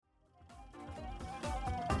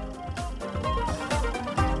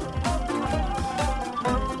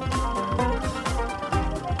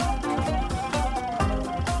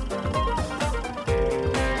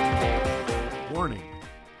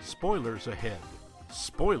spoilers ahead.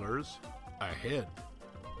 Spoilers ahead.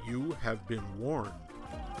 You have been warned.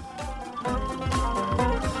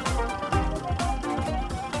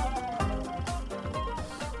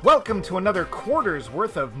 Welcome to another quarter's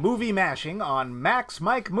worth of movie mashing on Max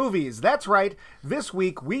Mike Movies. That's right, this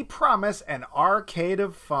week we promise an arcade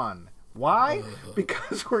of fun. Why?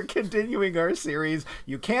 Because we're continuing our series,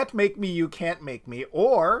 You Can't Make Me, You Can't Make Me,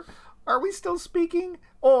 or Are We Still Speaking?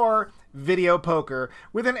 Or Video Poker,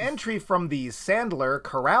 with an entry from the Sandler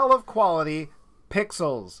Corral of Quality,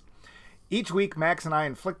 Pixels. Each week, Max and I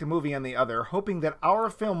inflict a movie on the other, hoping that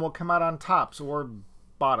our film will come out on tops, or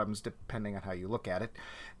bottoms, depending on how you look at it.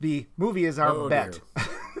 The movie is our bet.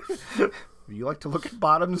 You like to look at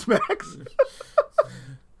bottoms, Max?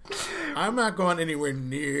 I'm not going anywhere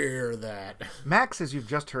near that. Max, as you've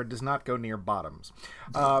just heard, does not go near bottoms.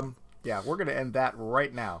 Yeah, we're going to end that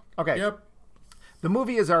right now. Okay. Yep. The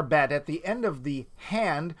movie is our bet. At the end of the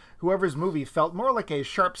hand, whoever's movie felt more like a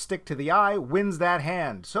sharp stick to the eye wins that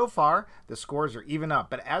hand. So far, the scores are even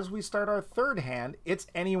up. But as we start our third hand, it's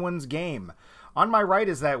anyone's game. On my right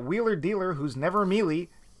is that wheeler dealer who's never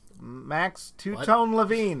mealy, Max Two-Tone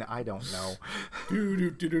Levine. I don't know.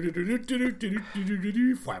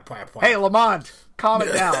 Hey, Lamont, calm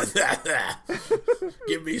it down.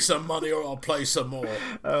 Give me some money or I'll play some more.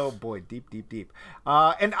 Oh, boy, deep.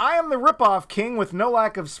 And I am the ripoff king with no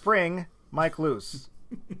lack of spring, Mike Luce.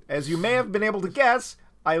 As you may have been able to guess,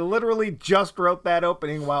 I literally just wrote that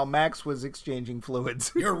opening while Max was exchanging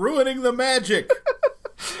fluids. You're ruining the magic.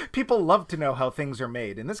 People love to know how things are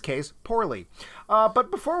made, in this case, poorly.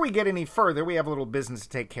 But before we get any further, we have a little business to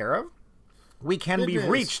take care of. We can be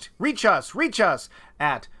reached. Reach us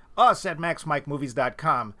at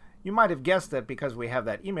maxmikemovies.com. You might have guessed that because we have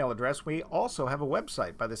that email address, we also have a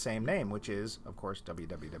website by the same name, which is, of course,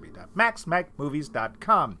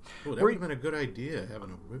 www.maxmikemovies.com. Oh, that would have been a good idea,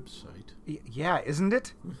 having a website. Yeah, isn't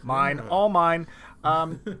it? Mine, all mine.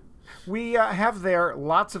 We have there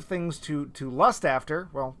lots of things to lust after.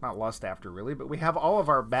 Well, not lust after, really, but we have all of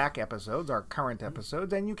our back episodes, our current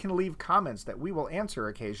episodes, and you can leave comments that we will answer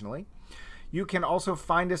occasionally. You can also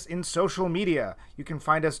find us in social media. You can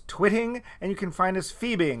find us twitting, and you can find us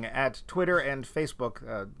phoebing at Twitter and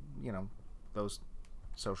Facebook, those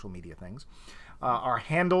social media things. Our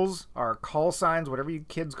handles, our call signs, whatever you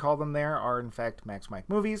kids call them there, are in fact Max Mike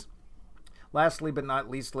Movies. Lastly, but not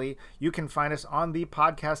leastly, you can find us on the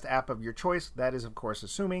podcast app of your choice. That is, of course,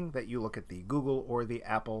 assuming that you look at the Google or the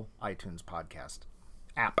Apple iTunes podcast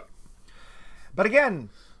app. But again,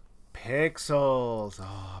 Pixels.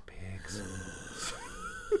 Oh, Pixels.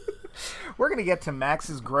 We're going to get to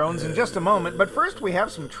Max's groans in just a moment, but first we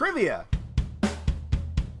have some trivia.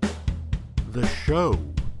 The show.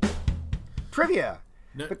 Trivia.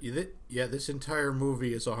 No, this entire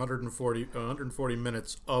movie is 140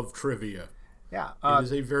 minutes of trivia. Yeah. It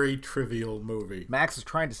is a very trivial movie. Max is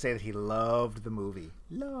trying to say that he loved the movie.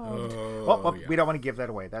 Loved. Yeah. We don't want to give that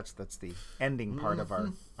away. That's the ending part of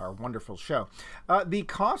our wonderful show. The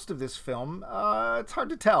cost of this film, it's hard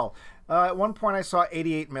to tell. At one point I saw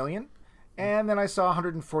 $88 million, and then I saw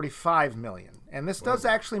 $145 million. And this does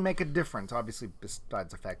actually make a difference, obviously,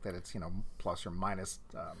 besides the fact that it's, plus or minus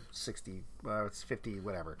 60, it's 50,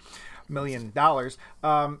 whatever, $1 million,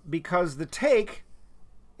 because the take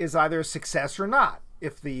is either a success or not.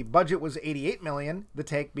 If the budget was $88 million, the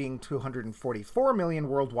take being $244 million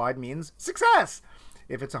worldwide means success.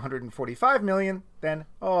 If it's $145 million, then,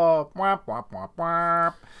 womp, womp, womp,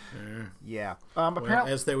 womp. Yeah.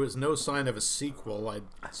 Apparently, as there was no sign of a sequel, I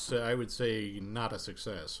would say not a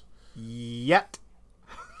success. Yet.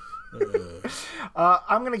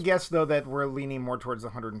 I'm going to guess, though, that we're leaning more towards the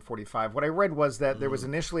 145. What I read was that there was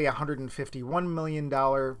initially a $151 million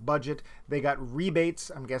budget. They got rebates,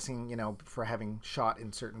 I'm guessing, for having shot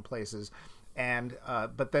in certain places. And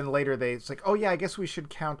but then later it's like, oh, yeah, I guess we should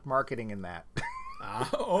count marketing in that.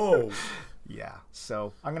 Yeah.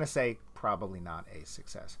 So I'm going to say probably not a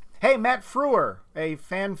success. Hey, Matt Frewer, a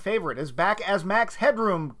fan favorite, is back as Max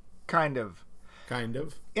Headroom, kind of. Kind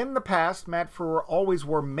of. In the past, Matt Frewer always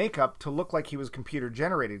wore makeup to look like he was computer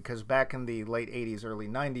generated, because back in the late 80s, early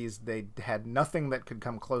 90s, they had nothing that could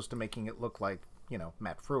come close to making it look like,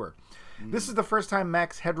 Matt Frewer. This is the first time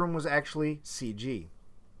Max Headroom was actually CG.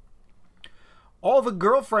 All the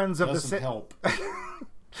girlfriends of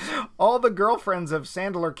all the girlfriends of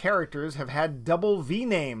Sandler characters have had double V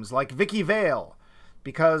names like Vicky Vale,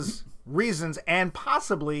 because reasons and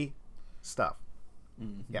possibly stuff.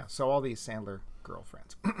 Yeah, so all these Sandler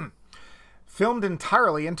girlfriends. Filmed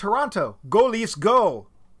entirely in Toronto. Go Leafs, go!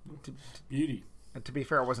 Beauty. To be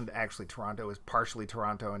fair, it wasn't actually Toronto. It was partially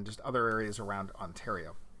Toronto and just other areas around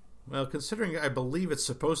Ontario. Well, considering I believe it's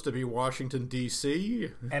supposed to be Washington, D.C.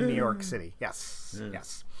 And New York City. Yes.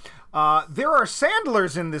 Yes. There are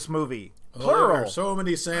Sandlers in this movie. Plural. There are so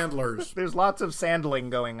many Sandlers. There's lots of sandling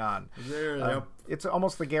going on. Yep. It's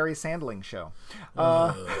almost the Gary Sandling show.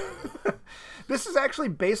 This is actually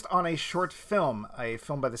based on a short film, a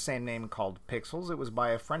film by the same name called Pixels. It was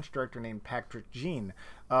by a French director named Patrick Jean.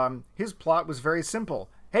 His plot was very simple.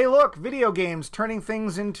 Hey, look, video games turning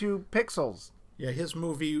things into pixels. Yeah, his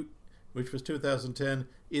movie, which was 2010,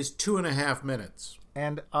 is 2.5 minutes.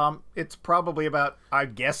 And it's probably about,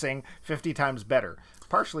 I'm guessing, 50 times better.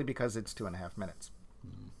 Partially because it's 2.5 minutes.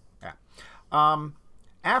 Yeah.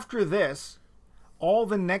 After this, all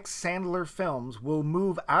the next Sandler films will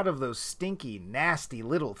move out of those stinky, nasty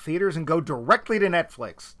little theaters and go directly to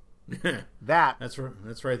Netflix. That's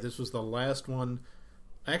right. This was the last one.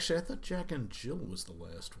 Actually, I thought Jack and Jill was the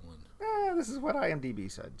last one. This is what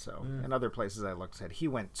IMDb said. So, and other places I looked said he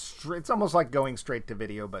went straight. It's almost like going straight to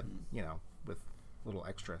video, but with a little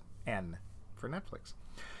extra N for Netflix.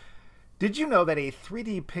 Did you know that a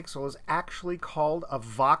 3D pixel is actually called a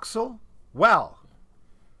voxel? Well,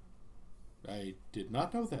 I did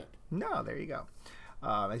not know that. No, there you go.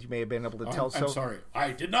 As you may have been able to tell. I'm sorry.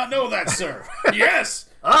 I did not know that, sir. Yes!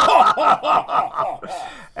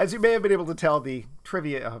 As you may have been able to tell, the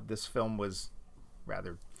trivia of this film was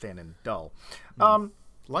rather thin and dull.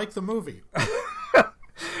 Like the movie.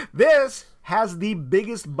 This has the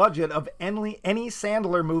biggest budget of any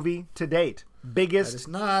Sandler movie to date. Biggest. That is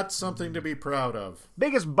not something to be proud of.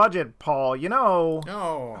 Biggest budget, Paul,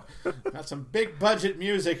 No. Got some big budget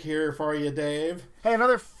music here for you, Dave. Hey,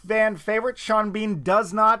 another fan favorite, Sean Bean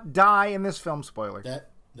does not die in this film. Spoiler.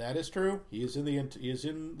 That is true. He is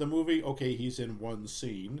in the movie. Okay, he's in one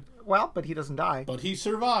scene. Well, but he doesn't die. But he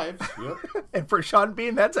survives. Yep. And for Sean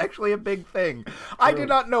Bean, that's actually a big thing. True. I do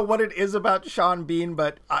not know what it is about Sean Bean,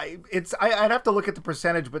 but I'd have to look at the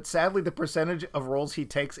percentage, but sadly the percentage of roles he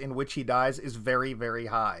takes in which he dies is very, very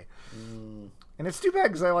high. And it's too bad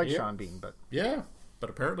because I like Sean Bean, but... Yeah, but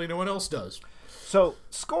apparently no one else does. So,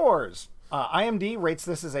 scores. IMDb rates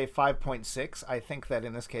this as a 5.6. I think that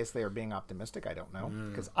in this case they are being optimistic. I don't know,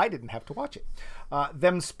 because I didn't have to watch it.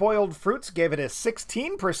 Them Spoiled Fruits gave it a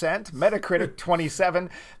 16%. Metacritic 27.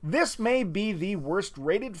 This may be the worst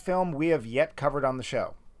rated film we have yet covered on the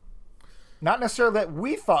show. Not necessarily that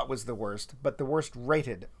we thought was the worst, but the worst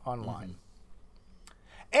rated online.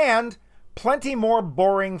 And plenty more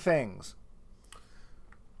boring things.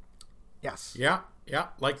 Yes. Yeah,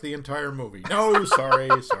 like the entire movie. No, sorry.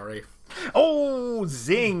 Oh,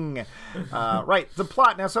 zing. Right, the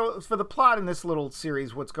plot. Now, so for the plot in this little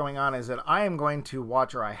series, what's going on is that I am going to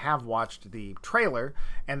watch, or I have watched the trailer,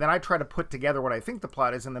 and then I try to put together what I think the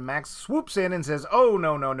plot is, and then Max swoops in and says, oh,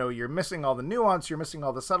 no, you're missing all the nuance, you're missing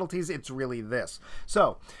all the subtleties, it's really this.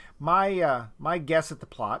 So, my guess at the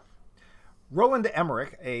plot: Roland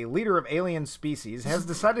Emmerich, a leader of alien species, has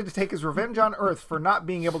decided to take his revenge on Earth for not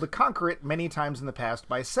being able to conquer it many times in the past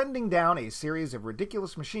by sending down a series of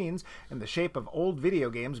ridiculous machines in the shape of old video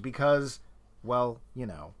games because, well,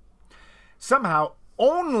 somehow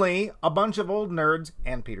only a bunch of old nerds,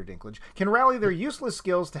 and Peter Dinklage, can rally their useless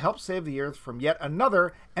skills to help save the Earth from yet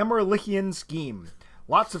another Emmerlichian scheme.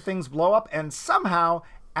 Lots of things blow up, and somehow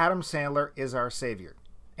Adam Sandler is our savior,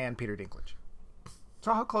 and Peter Dinklage.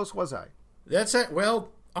 So how close was I? That's it. Well,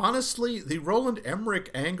 honestly, the Roland Emmerich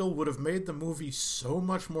angle would have made the movie so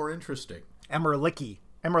much more interesting. Emmerlichian.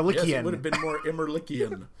 Yes, it would have been more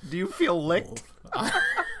Emmerlichian. Do you feel licked?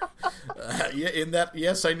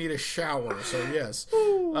 Yes, I need a shower, so yes.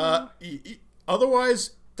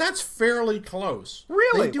 Otherwise, that's fairly close.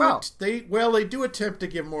 Really? They do attempt to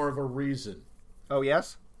give more of a reason. Oh,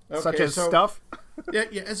 yes? Okay, such as stuff? Yeah,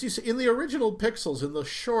 as you see, in the original Pixels, in the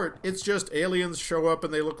short, it's just aliens show up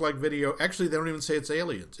and they look like video. Actually, they don't even say it's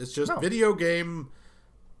aliens. It's just video game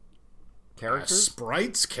characters,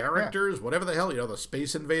 sprites, characters, whatever the hell. The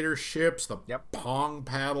Space Invader ships, the Pong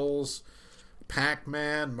paddles,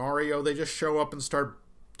 Pac-Man, Mario. They just show up and start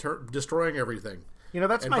destroying everything.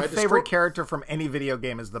 That's my favorite character from any video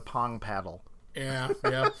game is the Pong paddle. Yeah.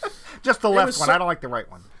 Just the left one. I don't like the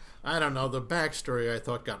right one. I don't know. The backstory, I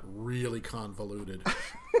thought, got really convoluted.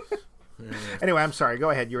 Anyway, I'm sorry.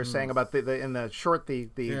 Go ahead. You were saying about in the short, the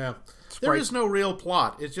There is no real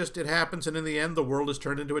plot. It's just it happens, and in the end, the world is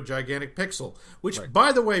turned into a gigantic pixel. Which,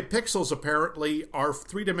 by the way, pixels apparently are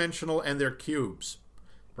three-dimensional, and they're cubes.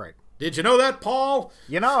 Right. Did you know that, Paul?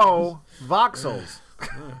 Voxels.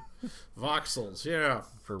 Voxels, yeah.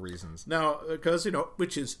 For reasons. Now, because,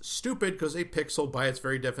 which is stupid, because a pixel, by its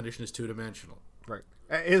very definition, is two-dimensional. Right.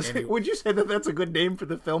 Would you say that that's a good name for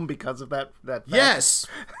the film because of that fact? Yes.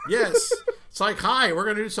 It's like, hi, we're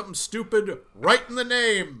going to do something stupid right in the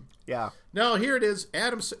name. Yeah. No, here it is.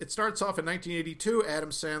 It starts off in 1982. Adam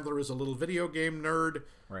Sandler is a little video game nerd.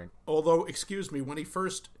 Right. Although, excuse me, when he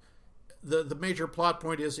first... The major plot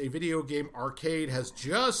point is a video game arcade has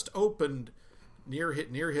just opened near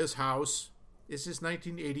his house. This is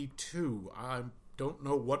 1982. I don't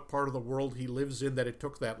know what part of the world he lives in that it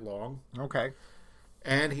took that long. Okay.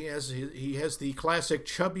 And he has the classic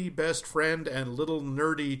chubby best friend and little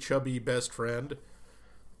nerdy chubby best friend.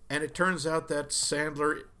 And it turns out that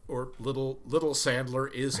Sandler, or little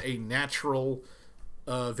Sandler, is a natural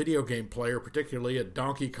video game player, particularly at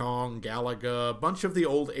Donkey Kong, Galaga, a bunch of the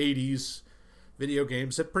old 80s video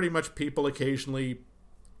games that pretty much people occasionally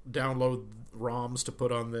download ROMs to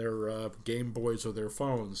put on their Game Boys or their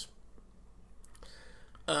phones.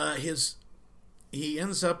 He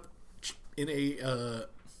ends up in a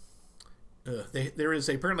there is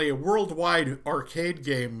apparently a worldwide arcade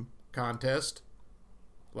game contest,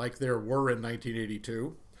 like there were in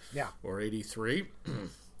 1982, or 83.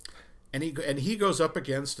 And he goes up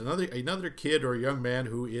against another kid or a young man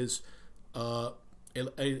who is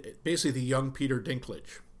basically the young Peter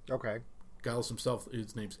Dinklage. Okay. Calls himself,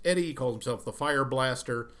 his name's Eddie. He calls himself the Fire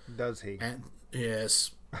Blaster. Does he? And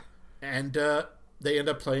yes, and they end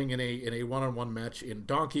up playing in a one-on-one match in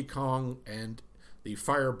Donkey Kong, and the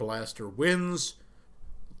Fire Blaster wins.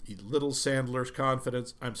 Little Sandler's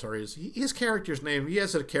confidence. I'm sorry, his character's name. He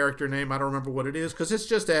has a character name. I don't remember what it is because it's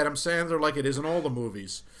just Adam Sandler, like it is in all the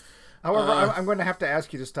movies. However, I'm going to have to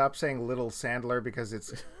ask you to stop saying Little Sandler because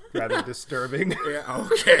it's rather disturbing. Yeah,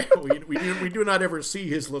 okay. We do not ever see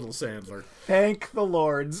his Little Sandler. Thank the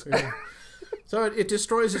Lords. Yeah. So it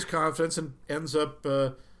destroys his confidence and ends up...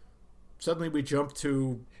 suddenly we jump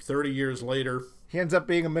to 30 years later. He ends up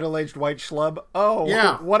being a middle-aged white schlub. Oh,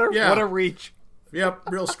 yeah, what a reach. Yep,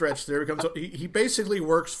 real stretch there. He basically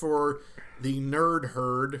works for the Nerd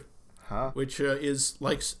Herd, which is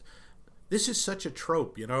like... This is such a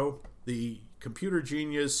trope, you know? The computer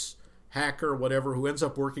genius, hacker, whatever, who ends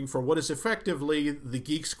up working for what is effectively the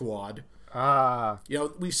Geek Squad. You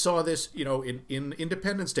know, we saw this, you know, in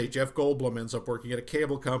Independence Day. Jeff Goldblum ends up working at a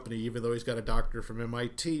cable company, even though he's got a doctorate from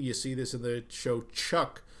MIT. You see this in the show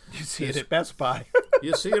Chuck. You see it at Best Buy.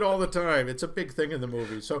 You see it all the time. It's a big thing in the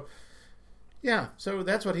movie. So, yeah, so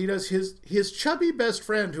that's what he does. His chubby best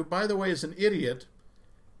friend, who, by the way, is an idiot,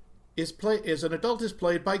 is an adult, is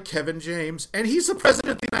played by Kevin James, and he's the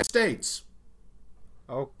president of the United States.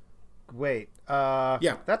 Oh, wait.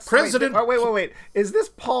 Yeah, that's President. Wait. Is this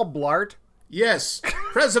Paul Blart? Yes,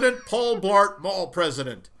 President Paul Blart, Mall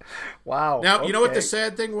President. Wow. Now, you know what the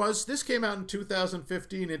sad thing was? This came out in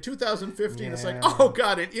 2015. In 2015, It's like, oh,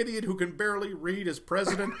 God, an idiot who can barely read is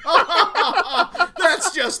president?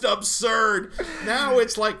 That's just absurd. Now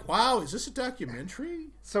it's like, wow, is this a documentary?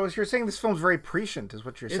 So as you're saying, this film's very prescient, is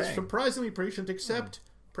what you're saying. It's surprisingly prescient, except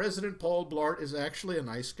President Paul Blart is actually a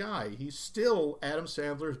nice guy. He's still Adam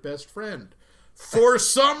Sandler's best friend. For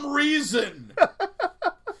some reason.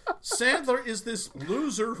 Sandler is this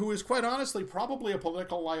loser who is, quite honestly, probably a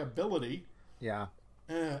political liability. Yeah.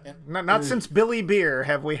 Not since Billy Beer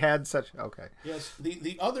have we had such... Okay. Yes.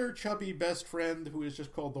 The other chubby best friend, who is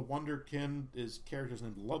just called the Wonderkin, his character's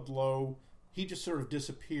named Ludlow. He just sort of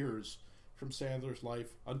disappears from Sandler's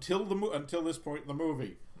life until this point in the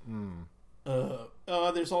movie.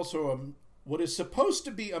 There's also what is supposed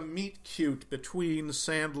to be a meet cute between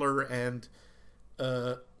Sandler and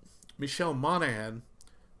Michelle Monaghan,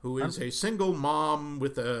 who is a single mom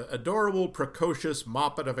with an adorable, precocious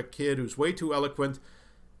moppet of a kid who's way too eloquent,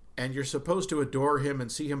 and you're supposed to adore him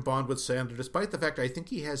and see him bond with Sandler, despite the fact I think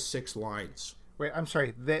he has 6 lines. Wait, I'm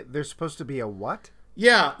sorry. There's supposed to be a what?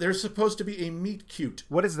 Yeah, there's supposed to be a meet cute.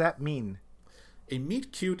 What does that mean? A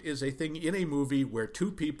meet cute is a thing in a movie where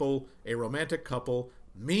two people, a romantic couple,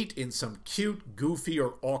 meet in some cute, goofy,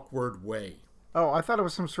 or awkward way. Oh, I thought it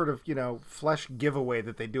was some sort of, flesh giveaway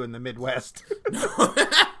that they do in the Midwest. No.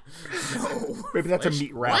 Maybe that's a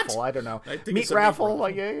meat raffle. What? I don't know. I think meat it's a raffle?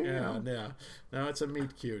 meat raffle. Yeah. No, it's a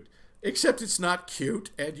meet cute. Except it's not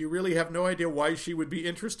cute, and you really have no idea why she would be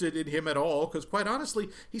interested in him at all, because quite honestly,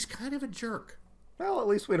 he's kind of a jerk. Well, at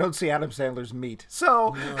least we don't see Adam Sandler's meat.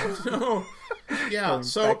 So... No. Yeah, Little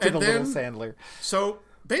Sandler. So,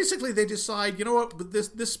 basically they decide, you know what,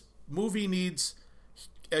 this movie needs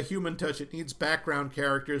a human touch. It needs background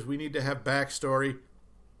characters. We need to have backstory.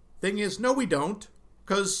 Thing is, no, we don't,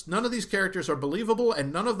 because none of these characters are believable,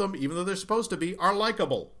 and none of them, even though they're supposed to be, are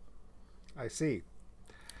likable. I see.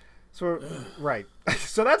 So, right.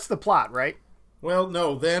 So that's the plot, right? Well,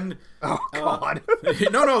 no, then... Oh, God.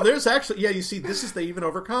 No, there's actually... Yeah, you see, they even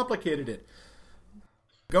overcomplicated it.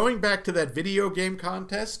 Going back to that video game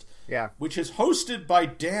contest, Yeah. which is hosted by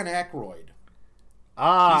Dan Aykroyd.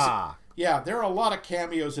 Ah. Yeah, there are a lot of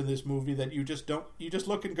cameos in this movie that you just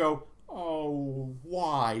look and go, oh,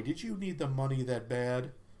 why? Did you need the money that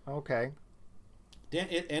bad? Okay. Dan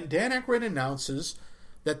Aykroyd announces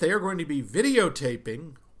that they are going to be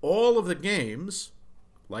videotaping all of the games,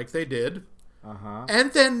 like they did,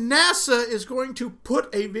 and then NASA is going to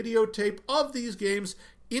put a videotape of these games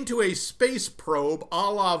into a space probe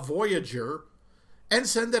a la Voyager and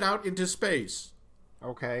send it out into space.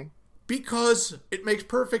 Okay. Because it makes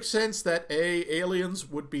perfect sense that A, aliens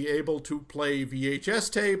would be able to play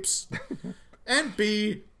VHS tapes, and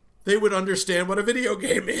B, they would understand what a video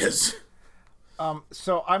game is.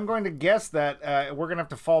 So I'm going to guess that we're going to have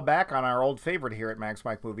to fall back on our old favorite here at Max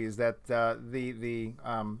Mike Movies, that the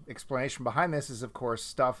explanation behind this is, of course,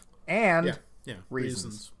 stuff and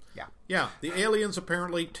reasons. Yeah, the aliens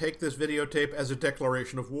apparently take this videotape as a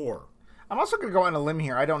declaration of war. I'm also going to go on a limb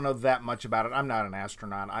here. I don't know that much about it. I'm not an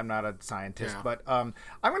astronaut. I'm not a scientist. Yeah. But I'm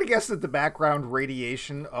going to guess that the background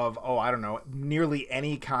radiation of, I don't know, nearly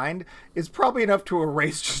any kind is probably enough to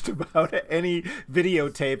erase just about any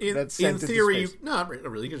videotape that's sent in theory, into space. not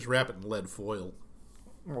really. You can just wrap it in lead foil.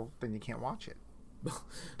 Well, then you can't watch it.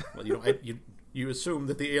 Well, you assume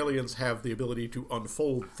that the aliens have the ability to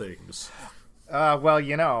unfold things.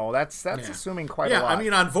 Well, that's assuming quite a lot. Yeah, I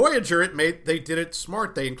mean, on Voyager, they did it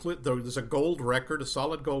smart. There's a gold record, a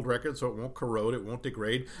solid gold record, so it won't corrode, it won't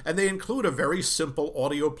degrade, and they include a very simple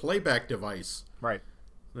audio playback device. Right.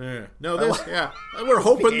 Yeah. No, we're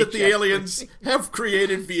hoping that the aliens have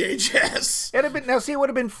created VHS. It would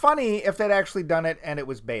have been funny if they'd actually done it and it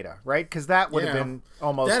was beta, right? Because that would have been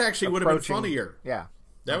almost. That actually would have been funnier. Yeah.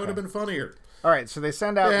 That would have been funnier. All right, so they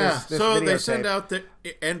send out this so videotape. they send out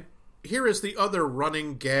and here is the other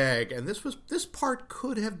running gag, and this part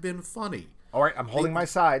could have been funny. All right, I'm holding my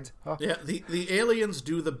sides. Oh. Yeah, the aliens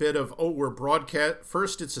do the bit of, we're broadcast.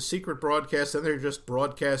 First, it's a secret broadcast, and they're just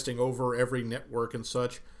broadcasting over every network and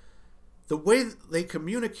such. The way they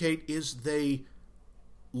communicate is they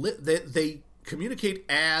communicate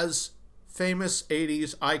as famous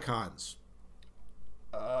 80s icons.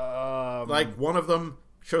 Like one of them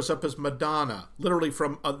shows up as Madonna, literally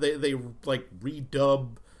from they like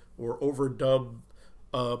redub or overdub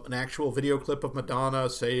an actual video clip of Madonna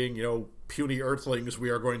saying, puny earthlings, we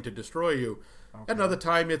are going to destroy you. Okay. Another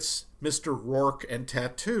time it's Mr. Rourke and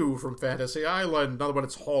Tattoo from Fantasy Island. Another one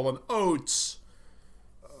it's Hall & Oates.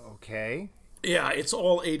 Okay. Yeah, it's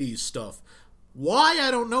all 80s stuff. Why,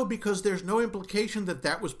 I don't know, because there's no implication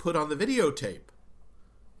that was put on the videotape.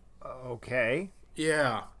 Okay.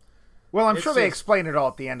 Yeah. Well, I'm sure they explain it all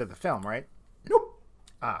at the end of the film, right? Nope.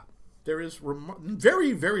 Ah. There is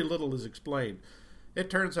very, very little is explained. It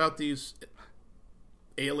turns out these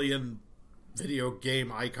alien video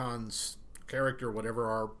game icons, character, whatever,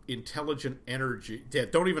 are intelligent energy. Yeah,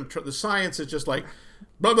 don't even the science is just like,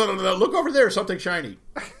 blah, blah, blah, blah, look over there, something shiny.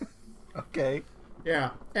 Okay.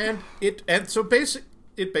 Yeah, and it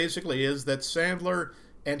basically is that Sandler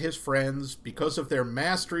and his friends, because of their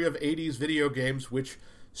mastery of 80s video games, which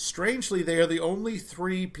strangely they are the only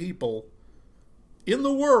 3 people in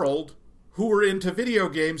the world who were into video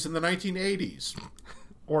games in the 1980s.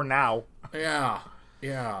 Or now. Yeah.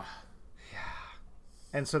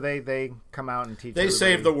 And so they come out and teach They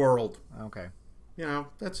save the world. Okay.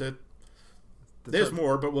 That's it. There's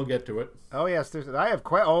more, but we'll get to it. Oh, yes. Do I have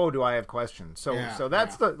questions? So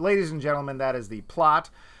that's ladies and gentlemen, that is the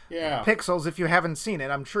plot. Yeah. Pixels, if you haven't seen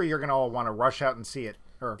it, I'm sure you're going to all want to rush out and see it.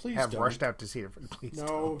 Or Please have don't. rushed out to see it. Please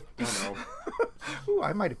don't. No. Ooh,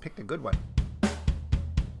 I might have picked a good one.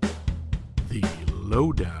 The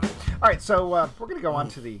Lowdown. All right, so we're going to go on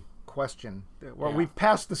to the question. Well, we've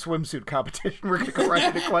passed the swimsuit competition. We're going to go right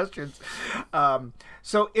into questions.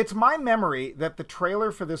 So it's my memory that the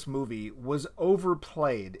trailer for this movie was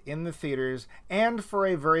overplayed in the theaters and for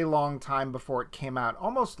a very long time before it came out,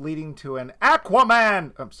 almost leading to an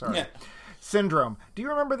Aquaman syndrome. Do you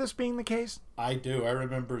remember this being the case? I do. I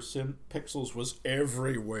remember Pixels was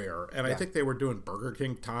everywhere. And I think they were doing Burger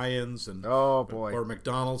King tie-ins and or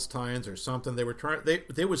McDonald's tie-ins or something. They were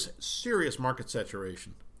there was serious market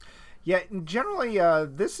saturation. Yeah, generally,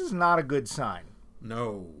 this is not a good sign.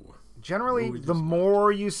 No. Generally, the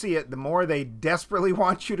more you see it, the more they desperately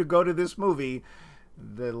want you to go to this movie,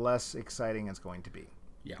 the less exciting it's going to be.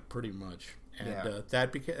 Yeah, pretty much. And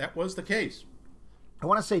that was the case. I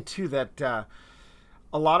want to say, too, that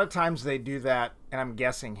a lot of times they do that, and I'm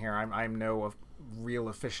guessing here, I'm no real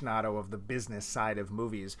aficionado of the business side of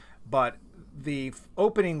movies, but the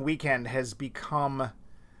opening weekend has become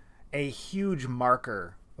a huge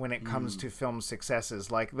marker when it comes to film successes.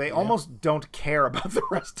 Like, they almost don't care about the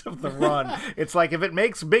rest of the run. It's like, if it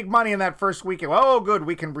makes big money in that first weekend, oh, good,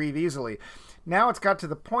 we can breathe easily. Now it's got to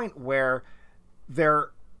the point where they're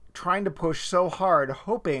trying to push so hard,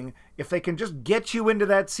 hoping if they can just get you into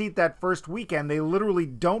that seat that first weekend, they literally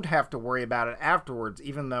don't have to worry about it afterwards,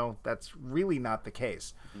 even though that's really not the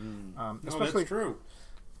case. Especially, that's true.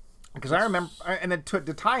 Because I remember, and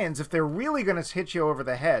the tie-ins, if they're really going to hit you over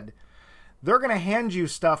the head, they're going to hand you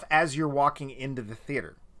stuff as you're walking into the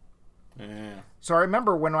theater. Yeah. So I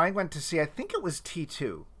remember when I went to see, I think it was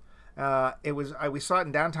T2. We saw it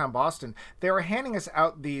in downtown Boston. They were handing us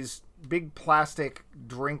out these big plastic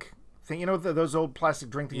drink thing. You know, those old plastic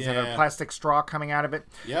drink things that have a plastic straw coming out of it?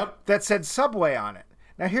 Yep. That said Subway on it.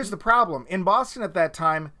 Now, here's the problem. In Boston at that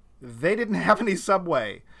time, they didn't have any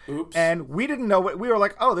Subway. Oops. And we didn't know what we were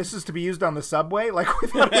like, oh, this is to be used on the subway? Like, we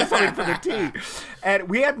thought it was something for the tea. And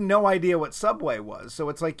we had no idea what Subway was. So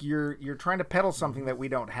it's like you're trying to peddle something that we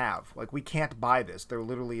don't have. Like, we can't buy this. There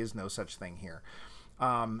literally is no such thing here.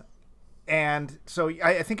 And so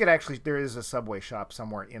I think there is a Subway shop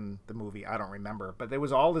somewhere in the movie. I don't remember. But there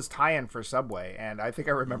was all this tie-in for Subway. And I think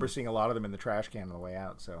I remember seeing a lot of them in the trash can on the way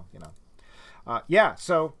out. So, you know.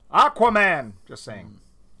 So Aquaman, just saying.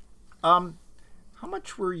 How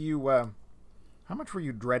much were you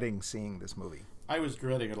dreading seeing this movie? I was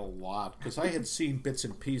dreading it a lot because I had seen bits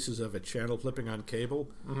and pieces of it channel flipping on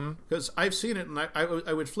cable. Because I've seen it, and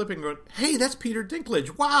I would flip and go, "Hey, that's Peter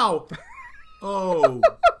Dinklage! Wow! Oh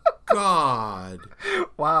God!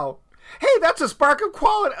 Wow! Hey, that's a spark of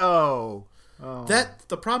quality! Oh."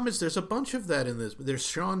 The problem is there's a bunch of that in this. There's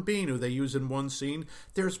Sean Bean, who they use in one scene.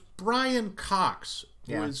 There's Brian Cox,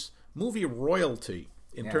 who is movie royalty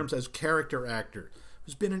in terms as character actor,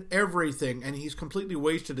 who's been in everything, and he's completely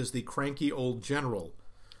wasted as the cranky old general.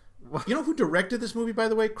 You know who directed this movie, by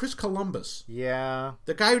the way? Chris Columbus. Yeah.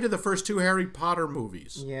 The guy who did the first 2 Harry Potter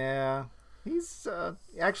movies. Yeah. He's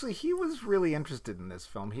actually, he was really interested in this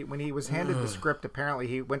film. When he was handed the script, apparently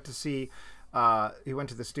he went to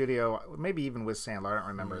the studio, maybe even with Sandler, I don't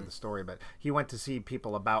remember the story, but he went to see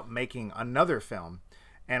people about making another film.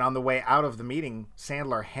 And on the way out of the meeting,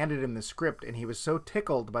 Sandler handed him the script, and he was so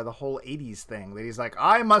tickled by the whole 80s thing that he's like,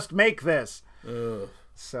 I must make this.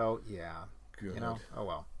 So, yeah. Good. You know, oh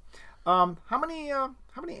well. How many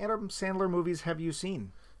Adam Sandler movies have you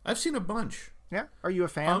seen? I've seen a bunch. Yeah? Are you a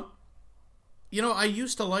fan? You know, I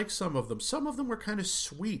used to like some of them. Some of them were kind of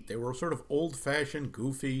sweet. They were sort of old-fashioned,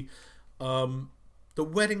 goofy. The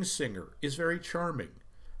Wedding Singer is very charming.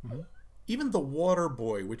 Even The Water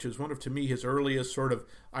Boy, which is one of, to me, his earliest sort of,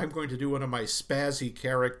 I'm going to do one of my spazzy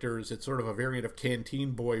characters. It's sort of a variant of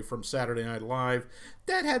Canteen Boy from Saturday Night Live.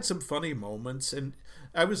 That had some funny moments, and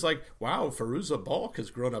I was like, wow, Fairuza Balk has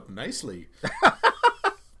grown up nicely.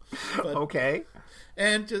 Okay.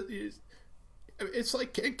 And it's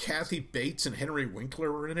like Kathy Bates and Henry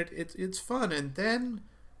Winkler were in it. It's fun. And then,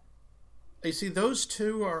 you see, those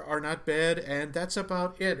two are not bad, and that's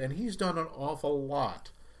about it. And he's done an awful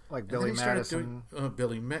lot. Like Billy Madison.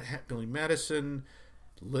 Billy Madison,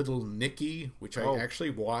 Little Nicky, which I actually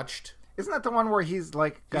watched. Isn't that the one where he's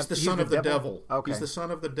like... He's the son of the devil. Okay. He's the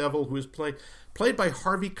son of the devil who is played by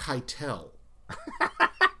Harvey Keitel.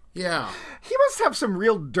 Yeah. He must have some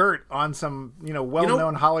real dirt on some,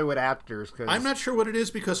 well-known Hollywood actors. Cause... I'm not sure what it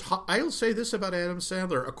is, because I'll say this about Adam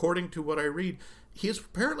Sandler. According to what I read, he is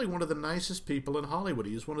apparently one of the nicest people in Hollywood.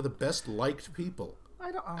 He is one of the best-liked people.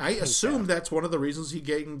 I assume that's one of the reasons he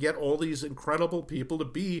can get all these incredible people to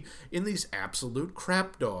be in these absolute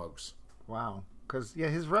crap dogs. Wow. Because,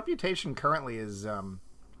 his reputation currently is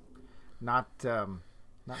not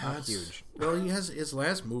huge. Well, he has his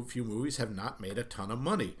last few movies have not made a ton of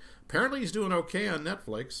money. Apparently he's doing okay on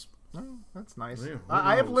Netflix. Oh, that's nice. Yeah,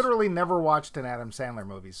 I have literally never watched an Adam Sandler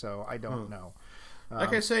movie, so I don't know.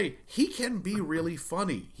 Like I say, he can be really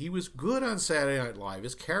funny. He was good on Saturday Night Live.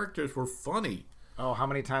 His characters were funny. Oh, how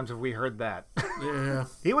many times have we heard that? Yeah.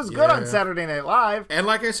 He was good on Saturday Night Live. And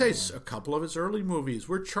like I say, a couple of his early movies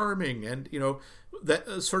were charming. And,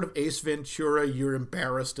 that sort of Ace Ventura, you're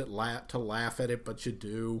embarrassed to laugh at it, but you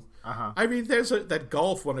do. I mean, there's that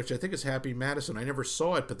golf one, which I think is Happy Madison. I never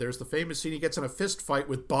saw it, but there's the famous scene he gets in a fist fight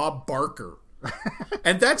with Bob Barker.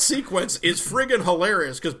 And that sequence is friggin'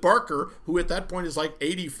 hilarious, because Barker, who at that point is like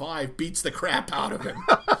 85, beats the crap out of him.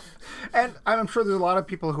 And I'm sure there's a lot of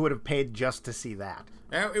people who would have paid just to see that.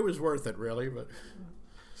 It was worth it, really. But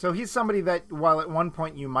so he's somebody that, while at one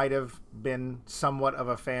point you might have been somewhat of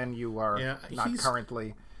a fan, you are not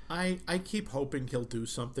currently. I keep hoping he'll do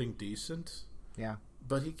something decent. Yeah.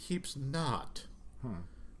 But he keeps not.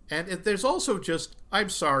 And there's also I'm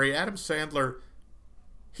sorry, Adam Sandler,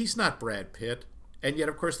 he's not Brad Pitt. And yet,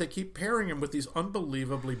 of course, they keep pairing him with these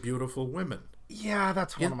unbelievably beautiful women. Yeah,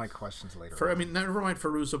 that's one of my questions later. I mean, never mind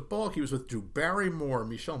Fairuza Balk. He was with Drew Barrymore,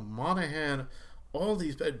 Michelle Monaghan, all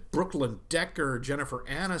these, Brooklyn Decker, Jennifer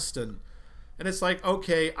Aniston. And it's like,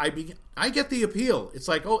 okay, I get the appeal. It's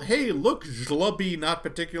like, oh, hey, look, schlubby, not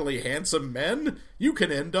particularly handsome men. You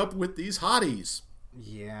can end up with these hotties.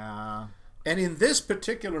 Yeah. And in this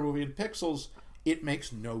particular movie, in Pixels, it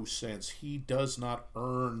makes no sense. He does not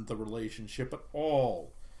earn the relationship at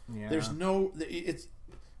all. Yeah. There's no...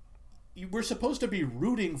 We're supposed to be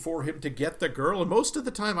rooting for him to get the girl, and most of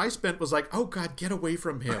the time I spent was like, oh, God, get away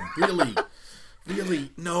from him. Really?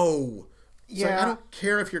 Really? No. It's like, I don't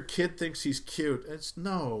care if your kid thinks he's cute. It's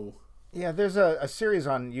no. Yeah, there's a series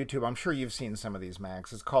on YouTube. I'm sure you've seen some of these,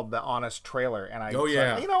 Max. It's called The Honest Trailer. And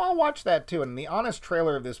I'll watch that too. And the honest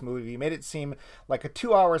trailer of this movie made it seem like a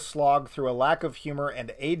 2-hour slog through a lack of humor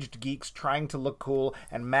and aged geeks trying to look cool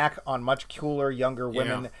and mac on much cooler, younger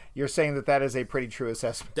women. Yeah. You're saying that is a pretty true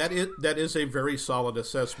assessment. That is a very solid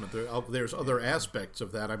assessment. There's other aspects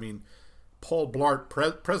of that. I mean, Paul Blart,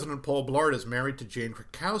 President Paul Blart is married to Jane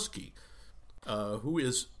Krakowski, who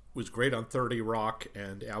was great on 30 Rock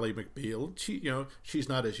and Ally McBeal. She's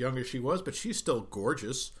not as young as she was, but she's still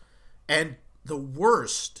gorgeous. And the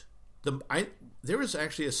worst, there is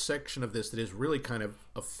actually a section of this that is really kind of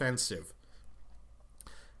offensive.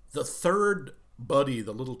 The third buddy,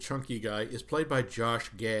 the little chunky guy, is played by Josh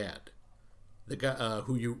Gad, the guy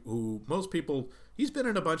who most people, he's been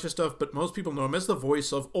in a bunch of stuff, but most people know him as the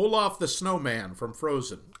voice of Olaf the Snowman from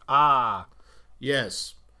Frozen. Ah,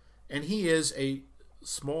 yes, and he is a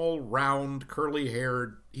small, round,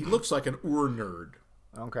 curly-haired... He looks like an Ur nerd.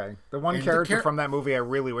 Okay. The one character from that movie I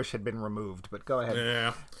really wish had been removed, but go ahead.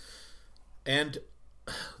 Yeah. And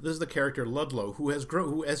this is the character Ludlow, who has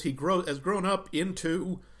grown up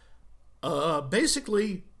into...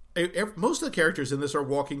 basically, most of the characters in this are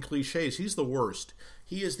walking cliches. He's the worst.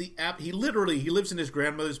 He lives in his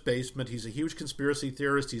grandmother's basement. He's a huge conspiracy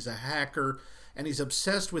theorist. He's a hacker. And he's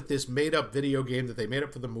obsessed with this made-up video game that they made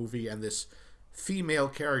up for the movie and this female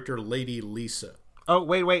character, Lady Lisa. Oh,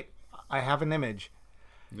 wait. I have an image.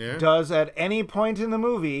 Yeah? Does at any point in the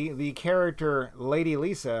movie the character Lady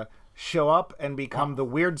Lisa show up and become the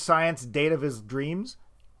weird science date of his dreams?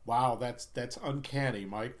 Wow, that's uncanny,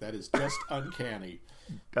 Mike. That is just uncanny.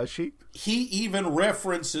 Does she? He even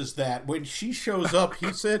references that. When she shows up,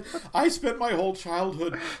 he said, I spent my whole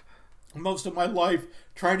childhood, most of my life,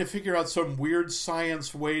 trying to figure out some weird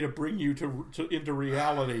science way to bring you into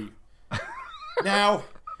reality. Now,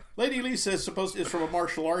 Lady Lisa is from a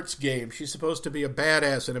martial arts game. She's supposed to be a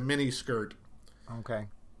badass in a miniskirt. Okay.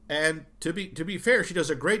 And to be fair, she does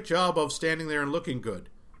a great job of standing there and looking good.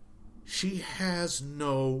 She has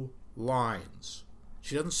no lines.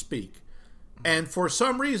 She doesn't speak. And for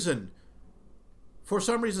some reason,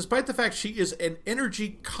 despite the fact she is an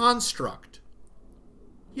energy construct,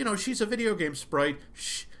 she's a video game sprite.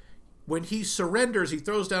 When he surrenders, he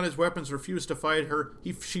throws down his weapons, refuses to fight her.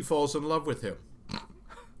 She falls in love with him.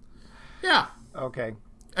 Yeah. Okay.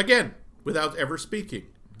 Again, without ever speaking.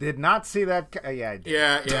 Did not see that. Yeah, I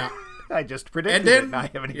did. Yeah. I just predicted it.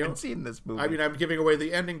 I haven't even seen this movie. I mean, I'm giving away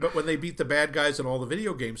the ending, but when they beat the bad guys and all the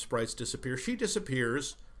video game sprites disappear, she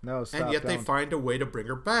disappears. No, stop, and yet they find a way to bring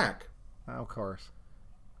her back. Of course.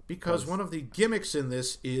 Because one of the gimmicks in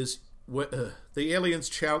this is the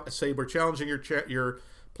aliens say we're challenging your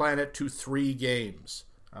planet to 3 games.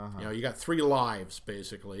 Uh-huh. You got 3 lives,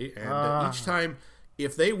 basically. And each time,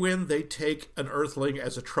 if they win, they take an Earthling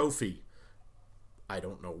as a trophy. I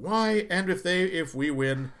don't know why. And if we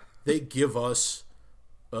win, they give us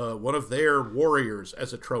one of their warriors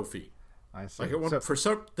as a trophy. I see.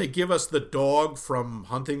 They give us the dog from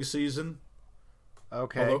hunting season.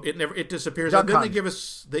 Okay. Although it disappears. Duck and then Hunt. they give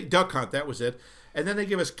us Duck Hunt. That was it. And then they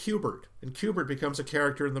give us Q*bert, and Q*bert becomes a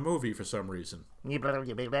character in the movie for some reason.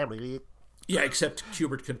 Yeah, except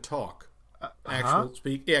Q*bert can talk.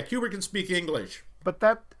 Speak. Yeah, Q*bert can speak English. But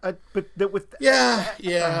that with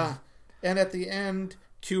Yeah. And at the end,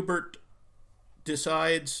 Q*bert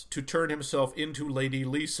decides to turn himself into Lady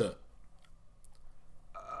Lisa.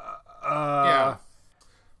 Yeah.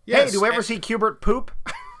 Yes, hey, do we ever see Q*bert poop?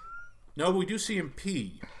 No, we do see him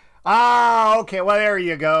pee. Ah, okay. Well, there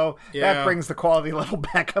you go. Yeah. That brings the quality level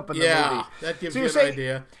back up in the movie. Yeah, that gives you an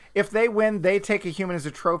idea. If they win, they take a human as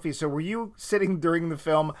a trophy. So were you sitting during the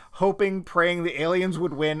film hoping, praying the aliens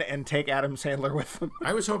would win and take Adam Sandler with them?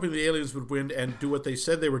 I was hoping the aliens would win and do what they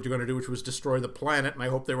said they were going to do, which was destroy the planet, and I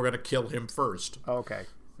hoped they were going to kill him first. Okay.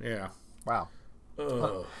 Yeah. Wow.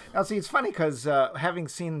 Now, see, it's funny because having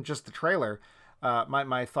seen just the trailer,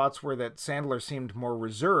 my thoughts were that Sandler seemed more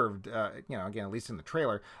reserved, again, at least in the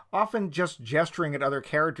trailer, often just gesturing at other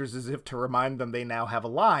characters as if to remind them they now have a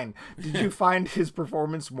line. Did you find his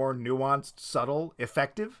performance more nuanced, subtle,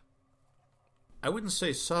 effective? I wouldn't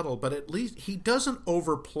say subtle, but at least he doesn't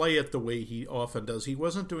overplay it the way he often does. He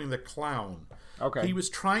wasn't doing the clown. Okay. He was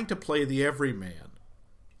trying to play the everyman.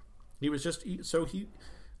 He was just... he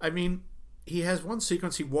has one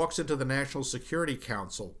sequence, he walks into the National Security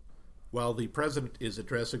Council while the president is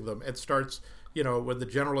addressing them and starts, when the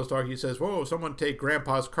general is talking, he says, "Whoa, someone take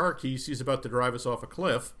Grandpa's car keys. He's about to drive us off a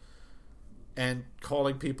cliff." And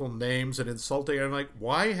calling people names and insulting. And I'm like,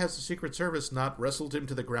 why has the Secret Service not wrestled him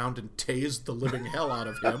to the ground and tased the living hell out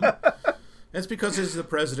of him? That's because he's the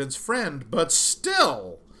president's friend, but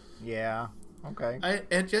still. Yeah. Okay.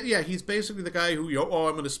 He's basically the guy who,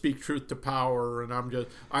 I'm going to speak truth to power, and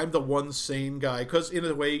I'm the one sane guy. Because in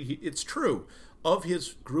a way, it's true. Of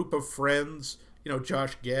his group of friends,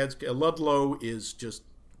 Josh Gad's, Ludlow is just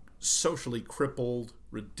socially crippled,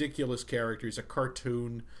 ridiculous character. He's a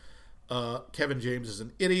cartoon. Kevin James is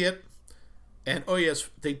an idiot. And,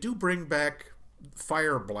 they do bring back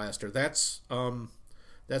Fire Blaster. That's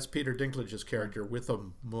Peter Dinklage's character with a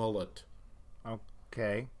mullet.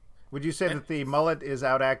 Okay. Would you say that the mullet is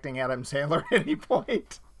outacting Adam Sandler at any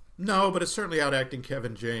point? No, but it's certainly outacting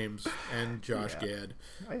Kevin James and Josh Gad.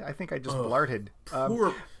 I think I just blarted.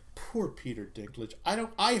 Poor Peter Dinklage.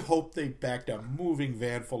 I hope they backed a moving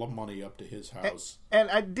van full of money up to his house. And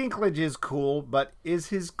Dinklage is cool, but is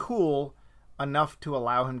his cool enough to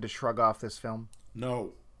allow him to shrug off this film?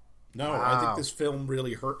 No. Wow. I think this film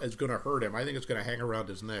really is going to hurt him. I think it's going to hang around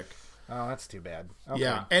his neck. Oh, that's too bad. Okay.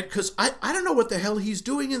 Yeah, and because I don't know what the hell he's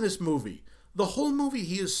doing in this movie. The whole movie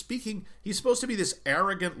he is speaking, he's supposed to be this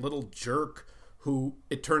arrogant little jerk who,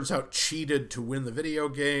 it turns out, cheated to win the video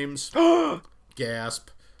games. Gasp.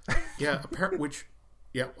 Yeah,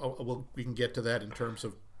 we can get to that in terms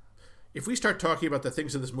of... If we start talking about the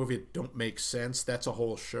things in this movie that don't make sense, that's a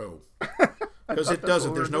whole show. Because it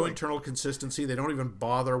doesn't. There's no internal consistency. They don't even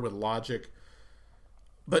bother with logic.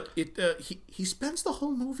 But he spends the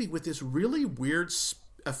whole movie with this really weird,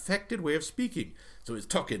 affected way of speaking. So he's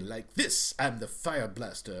talking like this. I'm the Fire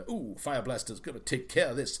Blaster. Ooh, Fire Blaster's going to take care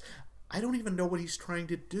of this. I don't even know what he's trying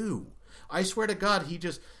to do. I swear to God,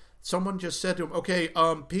 someone just said to him, "Okay,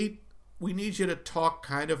 Pete, we need you to talk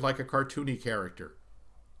kind of like a cartoony character."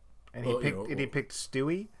 And he picked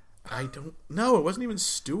Stewie? I don't know. It wasn't even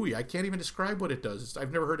Stewie. I can't even describe what it does.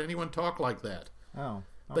 I've never heard anyone talk like that. Oh, okay.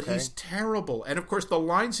 But he's terrible. And, of course, the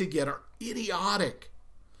lines he get are idiotic.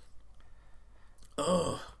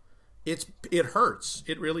 Ugh. It hurts.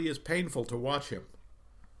 It really is painful to watch him.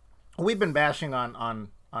 We've been bashing on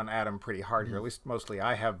Adam pretty hard here. At least mostly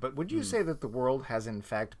I have. But would you say that the world has, in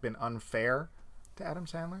fact, been unfair to Adam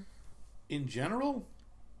Sandler? In general?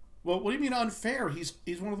 Well, what do you mean unfair? He's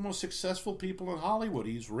one of the most successful people in Hollywood.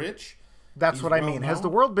 He's rich. That's what I mean. Has the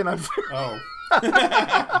world been unfair? Oh.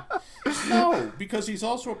 No, because he's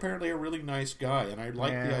also apparently a really nice guy, and I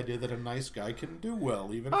like the idea that a nice guy can do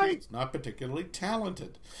well, even if he's not particularly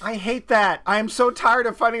talented. I hate that. I'm so tired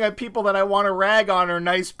of finding out people that I want to rag on are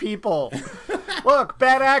nice people. Look,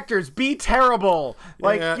 bad actors, be terrible.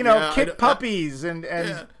 Kick puppies and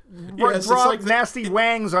draw nasty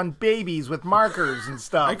wangs on babies with markers and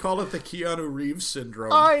stuff. I call it the Keanu Reeves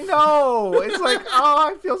syndrome. I know. It's like,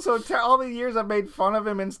 I feel so terrible. All the years I've made fun of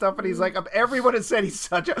him and stuff, and he's like, everyone has said he's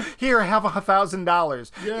such a... Here, have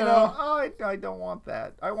 $1,000. Yeah. I don't want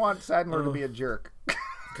that. I want Sandler to be a jerk.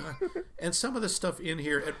 God. And some of the stuff in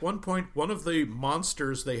here, at one point, one of the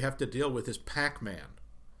monsters they have to deal with is Pac-Man.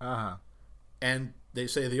 Uh-huh. And they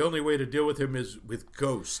say the only way to deal with him is with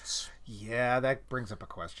ghosts. Yeah, that brings up a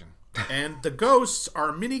question. And the ghosts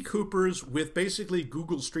are Mini Coopers with basically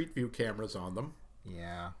Google Street View cameras on them.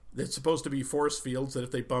 Yeah. That's supposed to be force fields that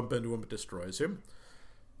if they bump into him, it destroys him.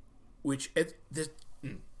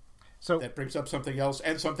 So that brings up something else,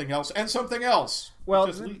 and something else, and something else. Well,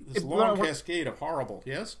 this long cascade of horrible,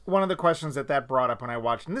 yes? One of the questions that brought up when I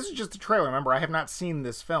watched, and this is just a trailer, remember, I have not seen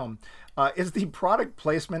this film, is the product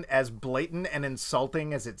placement as blatant and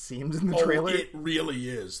insulting as it seems in the trailer? It really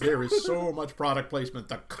is. There is so much product placement.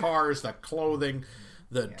 The cars, the clothing,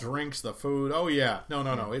 the drinks, the food. Oh, yeah.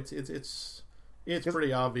 No. It's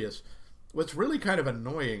pretty obvious. What's really kind of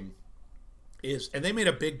annoying is, and they made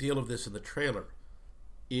a big deal of this in the trailer,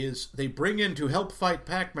 is they bring in, to help fight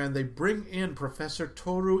Pac-Man, they bring in Professor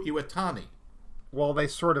Toru Iwatani. Well, they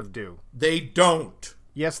sort of do. They don't.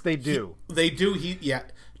 Yes, they do. They do.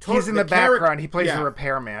 He's in the background. He plays a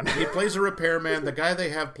repairman. He plays a repairman. The guy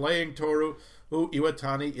they have playing Toru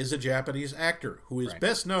Iwatani is a Japanese actor who is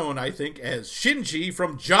best known, I think, as Shinji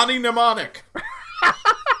from Johnny Mnemonic.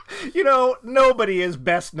 Nobody is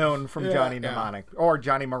best known from Johnny Mnemonic or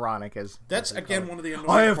Johnny Moronic as that's again one of the annoying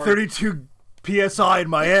I have 32 PSI in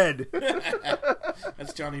my head.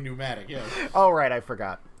 That's Johnny Pneumatic, yeah. Oh, right, I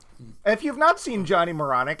forgot. If you've not seen Johnny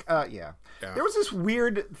Moronic, yeah. There was this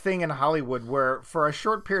weird thing in Hollywood where for a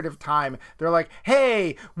short period of time, they're like,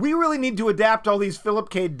 hey, we really need to adapt all these Philip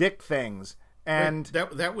K. Dick things. And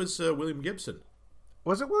that was William Gibson.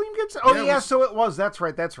 Was it William Gibson? Oh, yeah, so it was. That's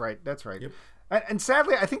right. Yep. And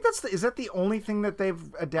sadly, I think is that the only thing that they've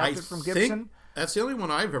adapted from Gibson? That's the only one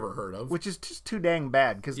I've ever heard of. Which is just too dang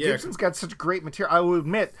bad, because Gibson's got such great material. I will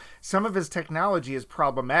admit, some of his technology is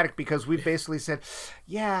problematic, because we basically said,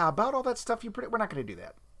 yeah, about all that stuff we're not going to do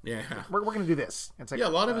that. Yeah. We're going to do this. It's like, a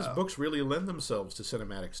lot of his books really lend themselves to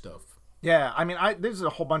cinematic stuff. Yeah, I mean, there's a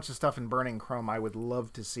whole bunch of stuff in Burning Chrome I would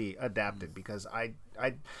love to see adapted, because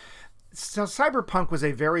so Cyberpunk was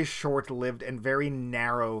a very short-lived and very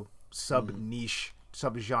narrow sub-niche,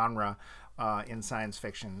 sub-genre in science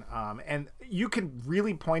fiction. And you can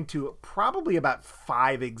really point to probably about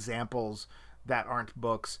 5 examples that aren't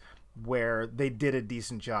books where they did a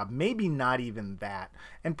decent job. Maybe not even that.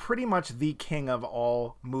 And pretty much the king of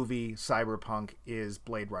all movie cyberpunk is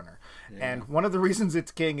Blade Runner. Yeah. And one of the reasons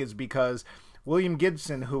it's king is because William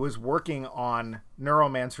Gibson, who was working on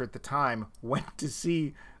Neuromancer at the time, went to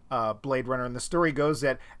see Blade Runner, and the story goes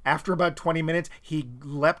that after about 20 minutes he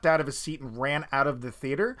leapt out of his seat and ran out of the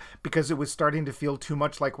theater because it was starting to feel too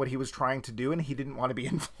much like what he was trying to do, and he didn't want to be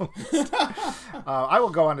influenced. I will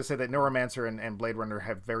go on to say that Neuromancer and Blade Runner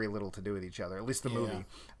have very little to do with each other, at least the movie.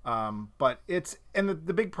 But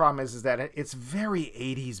the big problem is that it's very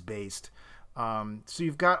 80s based. So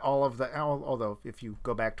you've got all of the, although if you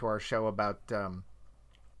go back to our show about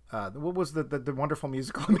what was the wonderful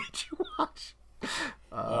musical I made you watch?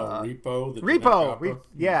 Repo.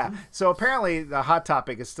 Yeah. So apparently the Hot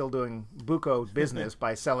Topic is still doing buco business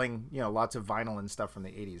by selling, lots of vinyl and stuff from the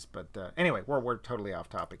 80s. But anyway, we're totally off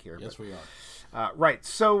topic here. Yes, we are. Right.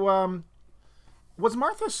 So was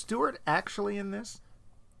Martha Stewart actually in this?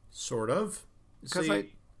 Sort of.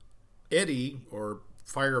 See, Eddie, or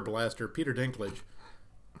Fire Blaster, Peter Dinklage,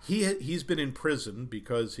 he's been in prison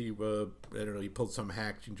because he pulled some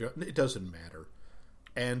hacking job. It doesn't matter.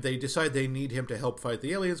 And they decide they need him to help fight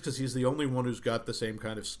the aliens because he's the only one who's got the same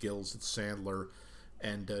kind of skills that Sandler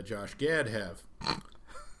and Josh Gad have.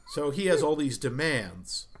 So he has all these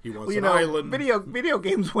demands. He wants an island. Video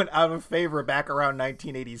games went out of favor back around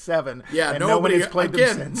 1987. Yeah, and nobody has played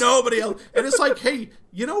them since. Nobody else. And it's like, hey,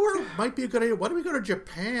 where it might be a good idea? Why don't we go to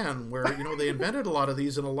Japan, where they invented a lot of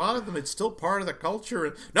these, and a lot of them it's still part of the culture.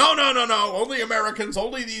 And no. Only Americans,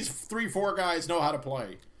 only these 3-4 guys know how to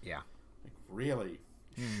play. Yeah. Like, really?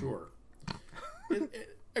 Sure.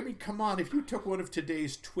 I mean, come on. If you took one of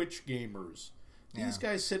today's Twitch gamers, these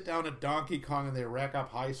guys sit down at Donkey Kong and they rack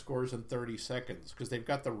up high scores in 30 seconds because they've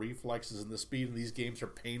got the reflexes and the speed, and these games are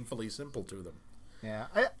painfully simple to them. Yeah.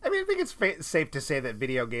 I mean, I think it's safe to say that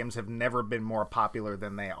video games have never been more popular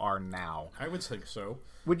than they are now. I would think so.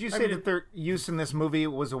 Would you say that their use in this movie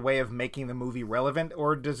was a way of making the movie relevant,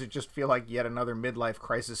 or does it just feel like yet another midlife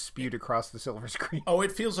crisis spewed across the silver screen? Oh,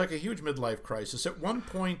 it feels like a huge midlife crisis. At one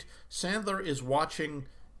point, Sandler is watching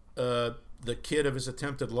the kid of his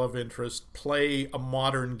attempted love interest play a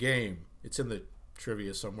modern game. It's in the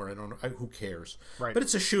trivia somewhere. I don't know. Who cares? Right. But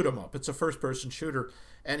it's a shoot 'em up. It's a first-person shooter,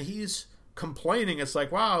 and he's complaining. It's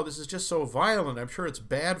like, wow, this is just so violent. I'm sure it's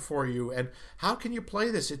bad for you. And how can you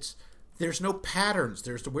play this? There's no patterns.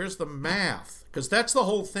 Where's the math? Because that's the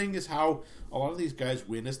whole thing, is how a lot of these guys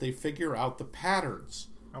win, is they figure out the patterns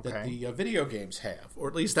that the video games have. Or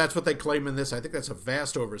at least that's what they claim in this. I think that's a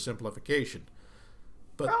vast oversimplification.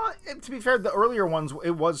 But to be fair, the earlier ones,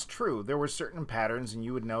 it was true. There were certain patterns, and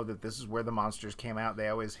you would know that this is where the monsters came out. They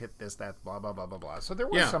always hit this, that, blah, blah, blah, blah, blah. So there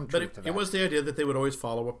was some truth to that. It was the idea that they would always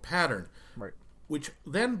follow a pattern. Right. Which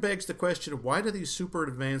then begs the question, why do these super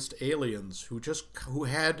advanced aliens who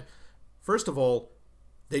had... First of all,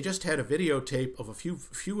 they just had a videotape of a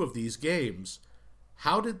few of these games.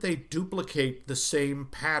 How did they duplicate the same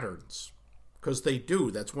patterns? Because they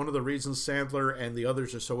do. That's one of the reasons Sandler and the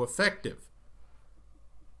others are so effective.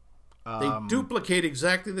 They duplicate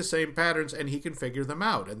exactly the same patterns, and he can figure them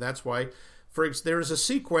out. And that's why, there is a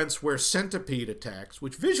sequence where Centipede attacks,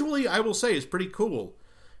 which visually, I will say, is pretty cool.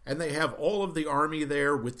 And they have all of the army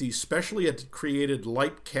there with these specially created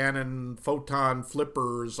light cannon, photon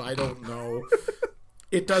flippers, I don't know.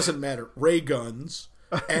 It doesn't matter. Ray guns.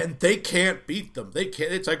 And they can't beat them. They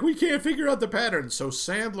can't. It's like, we can't figure out the pattern. So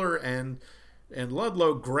Sandler and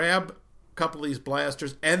Ludlow grab a couple of these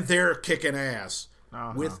blasters, and they're kicking ass.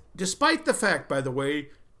 Uh-huh. Despite the fact, by the way,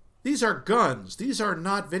 These are guns. These are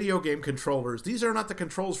not video game controllers. These are not the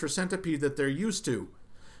controls for Centipede that they're used to.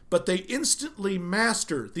 But they instantly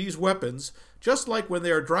master these weapons, just like when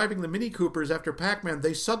they are driving the Mini Coopers after Pac-Man,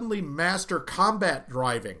 they suddenly master combat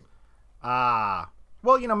driving. Ah.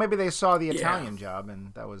 Well, maybe they saw the Italian job,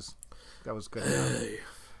 and that was good.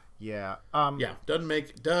 Yeah. Doesn't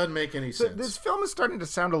make any sense. This film is starting to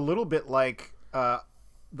sound a little bit like The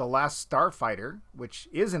Last Starfighter, which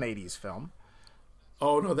is an 80s film.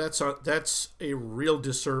 Oh, no, that's a real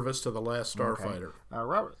disservice to The Last Starfighter. Okay.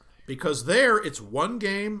 Robert. Because there, it's one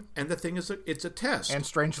game, and the thing is, it's a test. And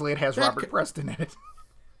strangely, it has Robert Preston in it.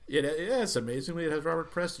 Yes, amazingly, it has Robert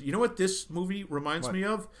Preston. You know what this movie reminds me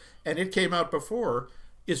of? And it came out before,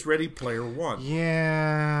 is Ready Player One.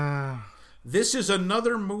 Yeah. This is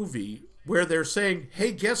another movie where they're saying,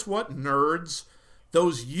 hey, guess what, nerds?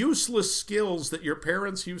 Those useless skills that your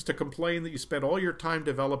parents used to complain that you spent all your time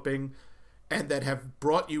developing and that have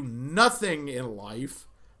brought you nothing in life,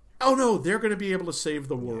 oh no, they're going to be able to save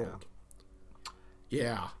the world.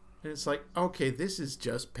 Yeah. And it's like, okay, this is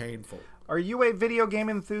just painful. Are you a video game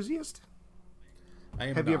enthusiast? I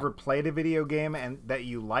am Have not. you ever played a video game and that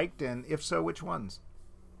you liked, and if so, which ones?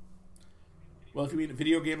 Well, if you mean a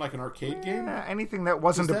video game like an arcade game? Anything that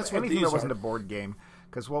wasn't a board game.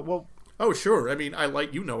 Because, oh, sure. I mean, I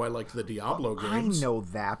liked the Diablo games. I know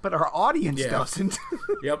that, but our audience doesn't.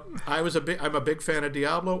 Yep. I'm a big fan of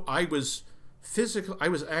Diablo. I am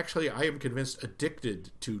convinced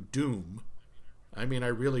addicted to Doom. I mean, I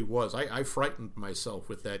really was. I frightened myself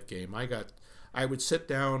with that game. I would sit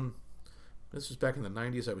down, this was back in the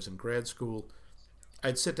 90s, I was in grad school.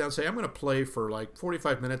 I'd sit down and say, I'm going to play for like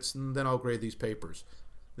 45 minutes and then I'll grade these papers.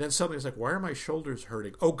 Then suddenly it's like, why are my shoulders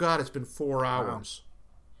hurting? Oh God, it's been 4 hours. Wow.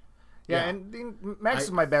 Yeah, and Max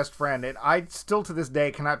is my best friend, and I still to this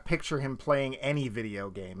day cannot picture him playing any video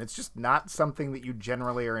game. It's just not something that you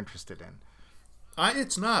generally are interested in.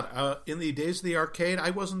 It's not. In the days of the arcade, I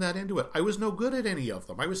wasn't that into it. I was no good at any of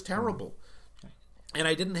them. I was terrible. And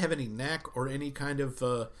I didn't have any knack or any kind of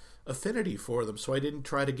affinity for them, so I didn't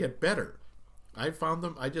try to get better. I found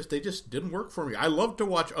them, they just didn't work for me. I loved to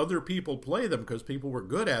watch other people play them because people were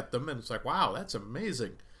good at them, and it's like, wow, that's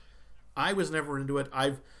amazing. I was never into it.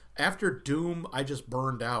 After Doom, I just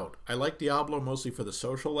burned out. I like Diablo mostly for the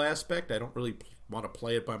social aspect. I don't really want to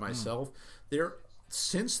play it by myself.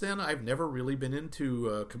 Since then, I've never really been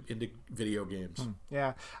into video games.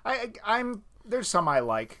 Yeah, I'm. There's some I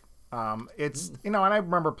like. It's and I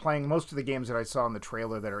remember playing most of the games that I saw in the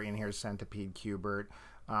trailer that are in here. Centipede, Q*bert.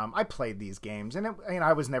 I played these games, and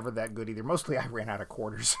I was never that good either. Mostly, I ran out of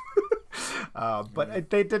quarters. But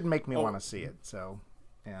they did make me want to see it. So,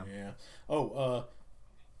 yeah. Yeah. Oh,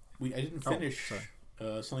 I didn't finish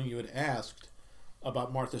something you had asked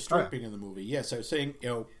about Martha Stewart being in the movie. Yes, I was saying,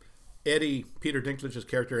 Eddie, Peter Dinklage's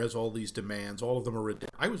character, has all these demands. All of them are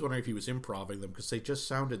ridiculous. I was wondering if he was improvising them because they just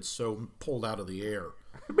sounded so pulled out of the air.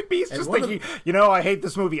 Maybe he's just thinking, I hate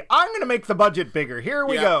this movie. I'm going to make the budget bigger. Here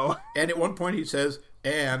we go. And at one point he says,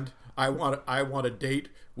 and I want a date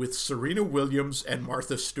with Serena Williams and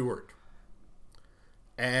Martha Stewart.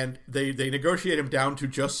 And they negotiate him down to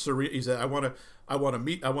just Serena. He said, I want to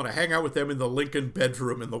hang out with them in the Lincoln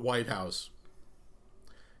bedroom in the White House.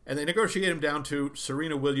 And they negotiate him down to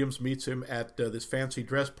Serena Williams meets him at this fancy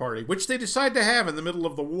dress party, which they decide to have in the middle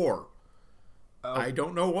of the war. Oh. I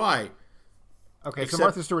don't know why. Okay, so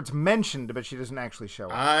Martha Stewart's mentioned, but she doesn't actually show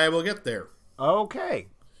up. I will get there. Okay.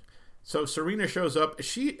 So Serena shows up.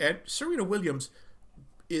 Serena Williams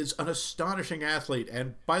is an astonishing athlete,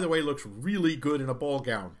 and by the way, looks really good in a ball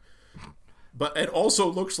gown. But it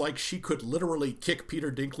also looks like she could literally kick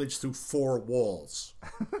Peter Dinklage through 4 walls.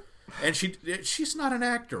 And she's not an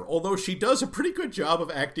actor, although she does a pretty good job of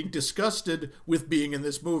acting disgusted with being in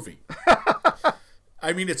this movie.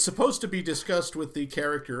 I mean, it's supposed to be discussed with the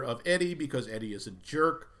character of Eddie because Eddie is a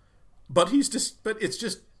jerk, but it's just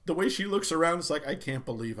the way she looks around. It's like, I can't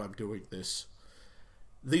believe I'm doing this.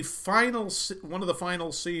 One of the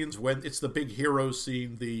final scenes, when it's the big hero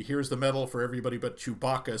scene, the here's the medal for everybody but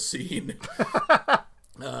Chewbacca scene.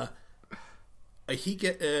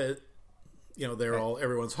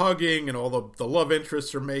 Everyone's hugging and all the love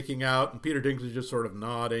interests are making out, and Peter Dinklage is just sort of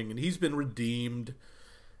nodding, and he's been redeemed,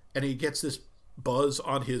 and he gets this buzz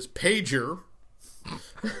on his pager.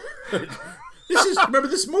 Remember,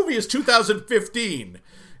 this movie is 2015,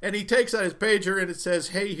 and he takes out his pager and it says,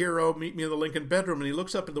 "Hey hero, meet me in the Lincoln bedroom." And he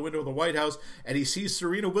looks up at the window of the White House and he sees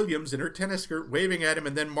Serena Williams in her tennis skirt waving at him,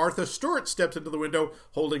 and then Martha Stewart steps into the window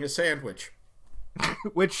holding a sandwich.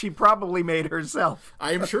 Which she probably made herself.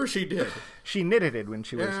 I am sure she did. She knitted it when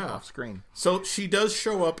she was off screen. So she does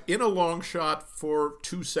show up in a long shot for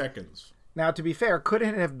 2 seconds. Now, to be fair, could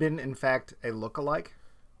it have been, in fact, a look-alike?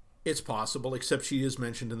 It's possible, except she is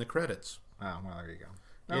mentioned in the credits. Oh, well, there you go.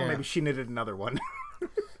 Oh, maybe she knitted another one.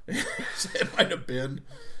 It might have been.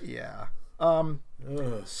 Yeah.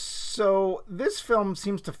 So this film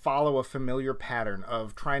seems to follow a familiar pattern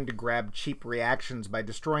of trying to grab cheap reactions by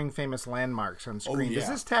destroying famous landmarks on screen. Yeah.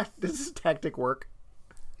 Does this tactic work?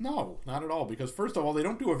 No, not at all. Because first of all, they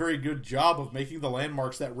don't do a very good job of making the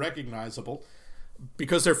landmarks that recognizable.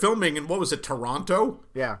 Because they're filming in, what was it, Toronto?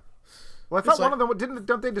 Yeah. Well, I thought one of them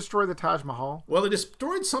don't they destroy the Taj Mahal? Well, they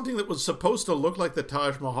destroyed something that was supposed to look like the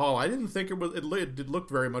Taj Mahal. I didn't think it looked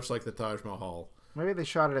very much like the Taj Mahal. Maybe they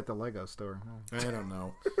shot it at the Lego store. I don't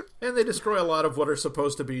know. And they destroy a lot of what are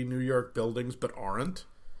supposed to be New York buildings, but aren't.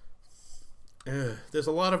 There's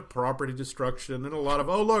a lot of property destruction and a lot of,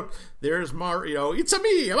 oh, look, there's Mario. It's a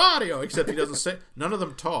me, Mario. Except he doesn't say, none of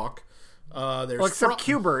them talk. Except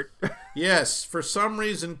Qbert. Yes, for some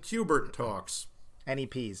reason, Qbert talks. And he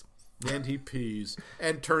pees. And he pees.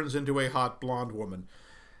 And turns into a hot blonde woman.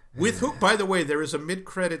 With who, by the way, there is a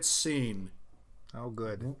mid-credits scene. Oh,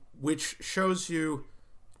 good. Which shows you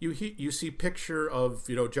see picture of,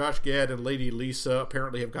 Josh Gad and Lady Lisa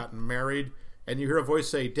apparently have gotten married, and you hear a voice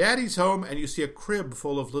say, "Daddy's home," and you see a crib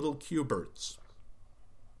full of little Qberts.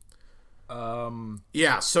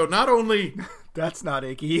 Yeah, so not only that's not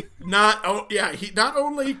icky. Not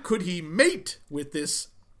only could he mate with this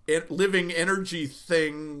living energy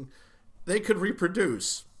thing, they could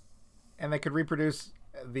reproduce. And they could reproduce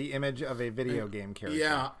the image of a video game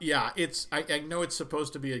character. Yeah. It's I know it's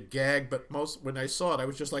supposed to be a gag, but when I saw it, I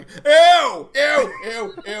was just like, ew, ew,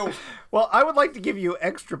 ew, ew. Well, I would like to give you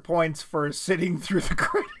extra points for sitting through the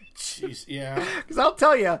credits. Jeez, yeah. Because I'll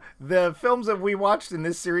tell you, the films that we watched in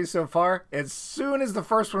this series so far, as soon as the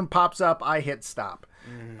first one pops up, I hit stop.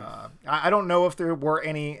 I don't know if there were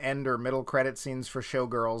any end or middle credit scenes for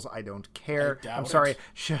Showgirls. I don't care. I'm sorry,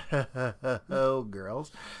 Showgirls.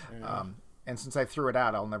 And since I threw it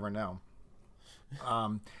out, I'll never know.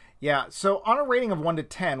 Yeah, so on a rating of 1 to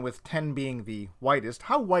 10, with 10 being the whitest,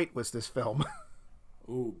 how white was this film?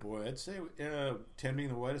 Oh, boy. I'd say 10 being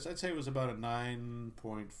the whitest, I'd say it was about a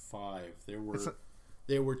 9.5.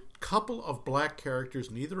 There were a couple of black characters.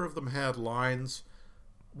 Neither of them had lines.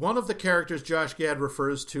 One of the characters Josh Gad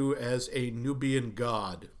refers to as a Nubian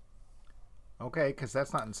god. Okay, because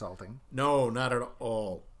that's not insulting. No, not at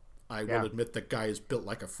all. I will admit that guy is built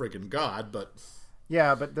like a friggin' god, but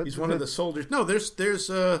yeah, but he's one of the soldiers. No, there's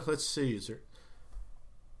let's see, is there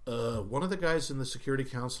one of the guys in the Security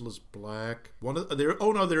Council is black.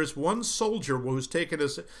 There's one soldier who's taken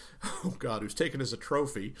as a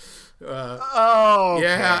trophy. Okay.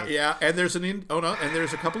 Yeah, and there's and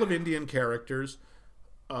there's a couple of Indian characters.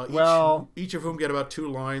 Each of whom get about 2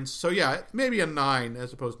 lines. So yeah, maybe a 9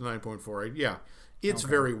 as opposed to 9.4. Yeah, it's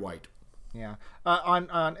very white. Yeah.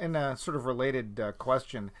 In a sort of related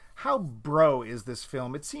question, how bro is this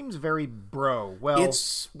film? It seems very bro.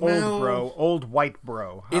 Old white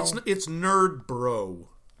bro. It's nerd bro.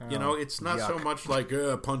 It's not so much like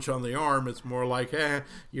punch on the arm. It's more like,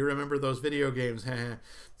 you remember those video games?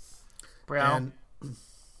 Bro.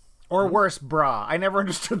 Or worse, bra. I never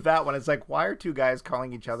understood that one. It's like, why are 2 guys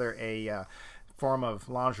calling each other a form of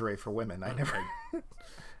lingerie for women? I never...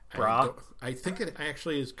 Bra? I think it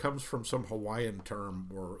actually comes from some Hawaiian term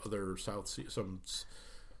or other South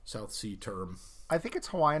Sea term. I think it's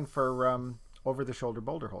Hawaiian for over-the-shoulder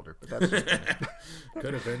boulder holder. But that's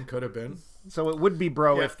could have been. So it would be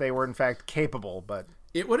bro if they were in fact capable, but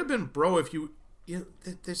it would have been bro if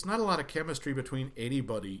there's not a lot of chemistry between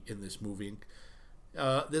anybody in this movie.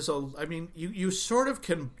 You sort of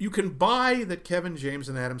can buy that Kevin James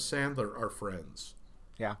and Adam Sandler are friends.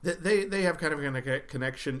 Yeah, they have kind of a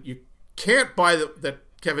connection. You can't buy that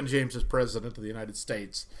Kevin James is president of the United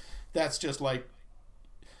States. That's just like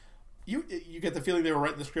you get the feeling they were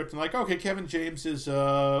writing the script and like, okay, Kevin James is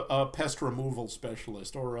a pest removal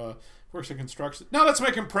specialist or works in construction. Now let's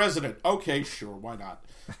make him president. Okay, sure, why not?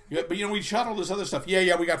 But we shot all this other stuff.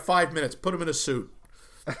 Yeah, we got 5 minutes. Put him in a suit.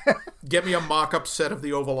 Get me a mock-up set of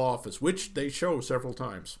the Oval Office, which they show several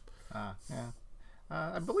times. Yeah.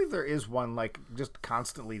 I believe there is one, like, just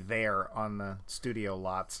constantly there on the studio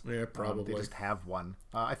lots. Yeah, probably. They just have one.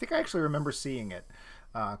 I think I actually remember seeing it,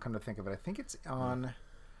 come to think of it. I think it's on...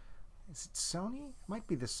 Is it Sony? It might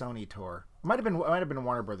be the Sony tour. It might have been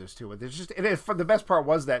Warner Brothers, too. The best part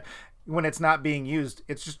was that when it's not being used,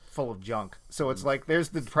 it's just full of junk. So it's like, there's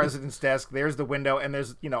the president's desk, there's the window, and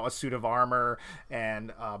there's, a suit of armor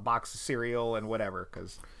and a box of cereal and whatever,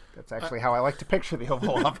 because... That's actually how I like to picture the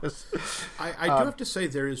Oval Office. I do have to say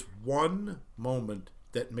there is one moment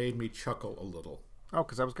that made me chuckle a little. Oh,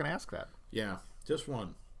 because I was going to ask that. Yeah, just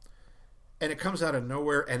one. and it comes out of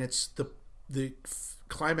nowhere, and it's the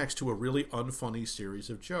climax to a really unfunny series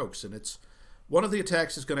of jokes. And it's one of the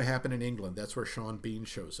attacks is going to happen in England. That's where Sean Bean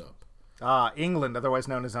shows up. England, otherwise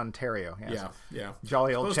known as Ontario. Yes. Yeah.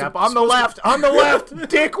 Jolly old chap. On the left,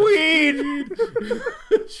 dickweed!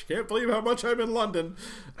 Can't believe how much I'm in London.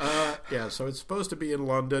 So it's supposed to be in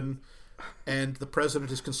London, and the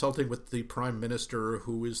president is consulting with the prime minister,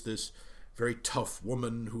 who is this very tough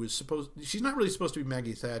woman who is she's not really supposed to be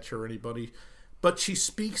Maggie Thatcher or anybody, but she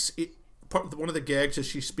speaks, one of the gags is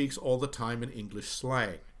she speaks all the time in English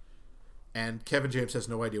slang. And Kevin James has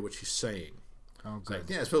no idea what she's saying. Oh, good. Like,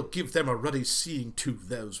 yes, we'll give them a ruddy seeing to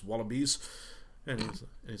those wallabies. And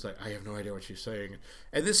he's like, I have no idea what she's saying.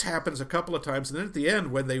 And this happens a couple of times. And then at the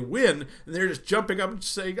end, when they win, and they're just jumping up and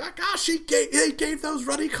saying, gosh, they gave those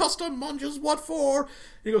ruddy custom munges, what for? And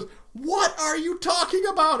he goes, what are you talking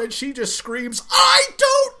about? And she just screams, I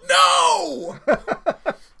don't know!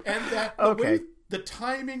 And that, the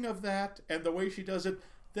timing of that and the way she does it,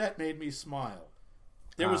 that made me smile.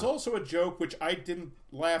 There was also a joke which I didn't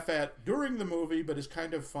laugh at during the movie, but is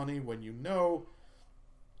kind of funny when you know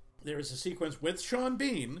there is a sequence with Sean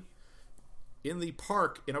Bean in the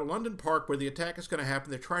park, in a London park where the attack is going to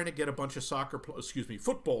happen. They're trying to get a bunch of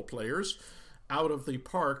football players out of the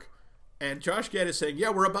park, and Josh Gad is saying,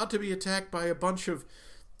 we're about to be attacked by a bunch of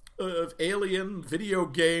alien video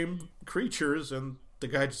game creatures, and the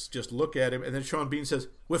guys just look at him, and then Sean Bean says,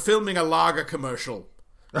 we're filming a lager commercial.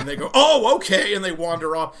 And they go, oh, okay, and they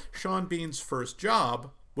wander off. Sean Bean's first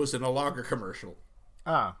job was in a lager commercial.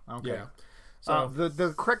 Ah, okay. Yeah. So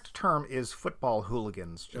the correct term is football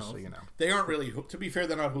hooligans, so you know. They aren't really, to be fair,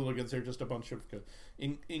 they're not hooligans. They're just a bunch of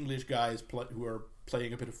English guys who are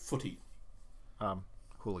playing a bit of footy.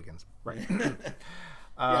 Hooligans, right.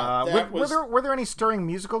 Were there any stirring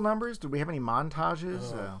musical numbers? Did we have any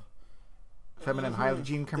montages? Feminine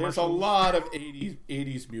hygiene commercials? There's a lot of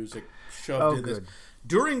 80s music shoved in this.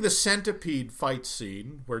 During the centipede fight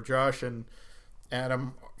scene, where Josh and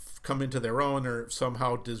Adam come into their own or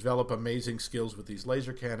somehow develop amazing skills with these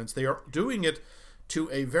laser cannons, they are doing it to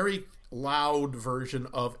a very loud version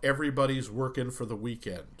of Everybody's Working for the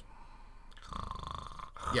Weekend.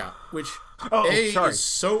 Yeah, which is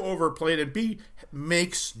so overplayed, and B,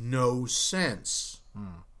 makes no sense.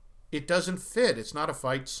 It doesn't fit. It's not a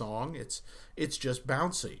fight song. It's just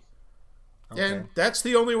bouncy. Okay. And that's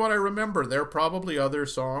the only one I remember. There are probably other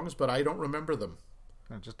songs, but I don't remember them.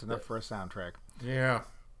 Just enough for a soundtrack. Yeah.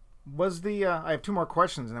 Was the I have two more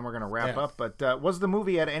questions, and then we're going to wrap up. But was the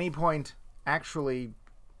movie at any point actually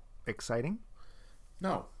exciting?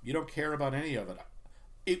 No, you don't care about any of it.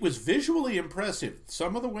 It was visually impressive.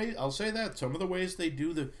 Some of the ways, I'll say that, some of the ways they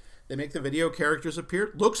make the video characters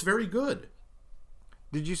appear looks very good.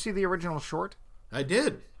 Did you see the original short? I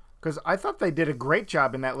did. Because I thought they did a great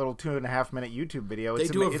job in that little 2.5-minute YouTube video. They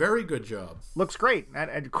do a very good job. Looks great.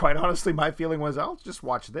 And quite honestly, my feeling was, I'll just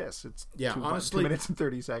watch this. It's honestly, 2 minutes and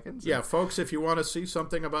 30 seconds. Yeah, folks, if you want to see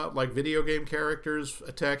something about like video game characters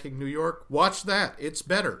attacking New York, watch that. It's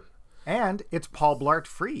better. And it's Paul Blart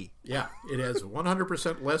free. Yeah, it has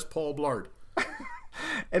 100% less Paul Blart.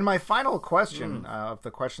 And my final question of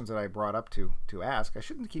the questions that I brought up to ask, I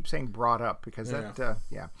shouldn't keep saying brought up because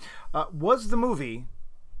was the movie...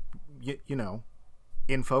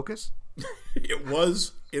 in focus? It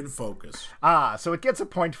was in focus. So it gets a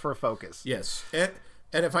point for focus. Yes.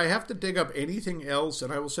 And if I have to dig up anything else,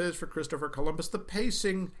 and I will say this for Christopher Columbus, the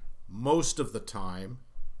pacing most of the time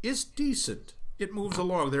is decent. It moves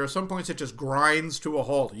along. There are some points it just grinds to a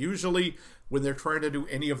halt. Usually when they're trying to do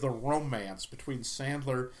any of the romance between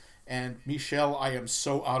Sandler and Michelle, I am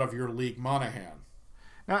so out of your league, Monaghan.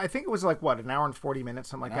 Now, I think it was like, an hour and 40 minutes,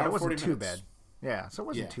 something like that. It wasn't too bad. Yeah, so it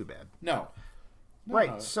wasn't too bad. No.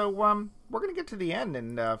 Right, so we're going to get to the end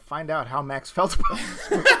and find out how Max felt about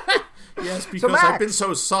this. Yes, because I've been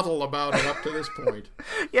so subtle about it up to this point.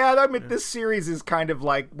 Yeah, I mean, this series is kind of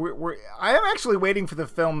like I am actually waiting for the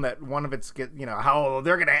film that one of it's how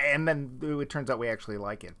they're gonna, and then it turns out we actually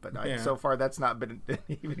like it. But so far, that's not been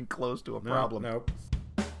even close to a problem. No.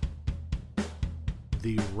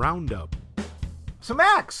 The Roundup. So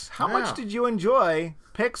Max, how much did you enjoy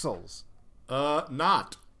Pixels?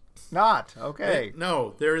 Not okay.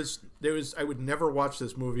 No, there is. I would never watch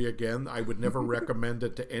this movie again. I would never recommend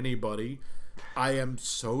it to anybody. I am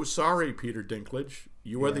so sorry, Peter Dinklage.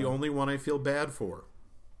 You are the only one I feel bad for,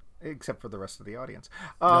 except for the rest of the audience.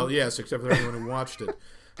 Well, yes, except for everyone who watched it.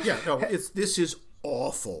 Yeah, no, this is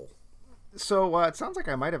awful. So it sounds like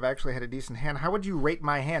I might have actually had a decent hand. How would you rate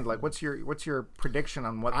my hand? Like, what's your prediction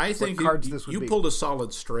on what cards this would be? You pulled a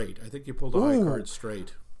solid straight. I think you pulled a high card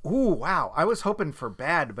straight. Ooh, wow. I was hoping for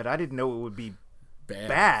bad, but I didn't know it would be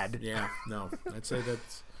bad. Yeah, no. I'd say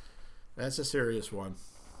that's a serious one.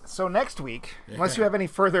 So next week, unless you have any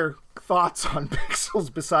further thoughts on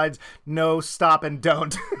Pixels besides no, stop, and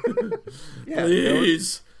don't.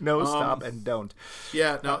 Please. No, stop, and don't.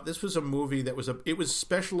 Yeah, no, this was a movie that it was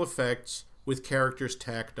special effects with characters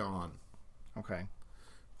tacked on. Okay.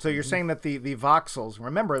 So you're saying that the voxels,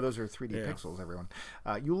 remember those are 3D pixels, everyone.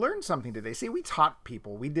 You learned something today. See, we taught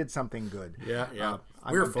people. We did something good. Yeah.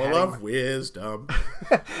 We're full of wisdom.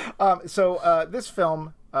 So this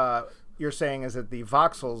film, you're saying, is that the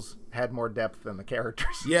voxels had more depth than the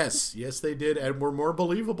characters. Yes, they did, and were more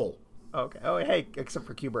believable. Okay. Oh, hey, except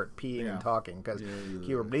for Qbert peeing and talking, because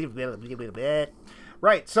Qbert...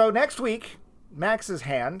 Right, so next week, Max's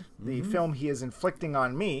Hand, the film he is inflicting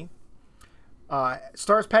on me,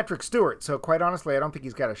 stars Patrick Stewart. So quite honestly, I don't think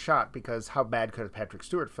he's got a shot, because how bad could a Patrick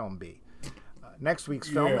Stewart film be? Next week's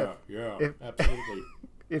film, absolutely.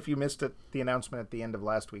 If you missed it, the announcement at the end of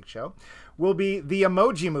last week's show, will be The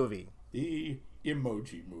Emoji Movie. The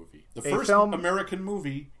Emoji Movie. The first American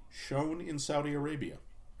movie shown in Saudi Arabia.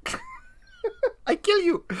 I kill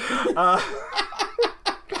you.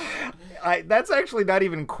 That's actually not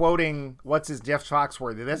even quoting Jeff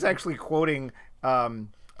Foxworthy. That's actually quoting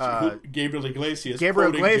Gabriel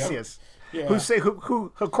Iglesias. Yeah.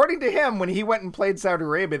 Who according to him, when he went and played Saudi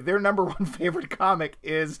Arabia, their number one favorite comic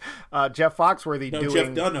is Jeff Foxworthy doing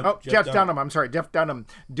Jeff Dunham. Oh, Jeff Dunham. I'm sorry, Jeff Dunham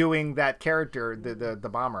doing that character, the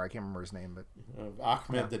bomber. I can't remember his name, but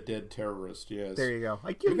Ahmed the Dead Terrorist. Yes. There you go.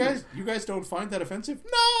 I kill you. You guys don't find that offensive?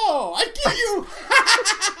 No, I kill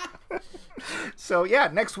you. So yeah,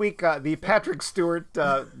 next week the Patrick Stewart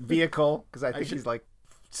vehicle, because I think he's like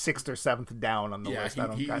 6th or 7th down on the list.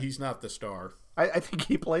 He's not the star. I think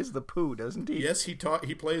he plays the poo, doesn't he? Yes, he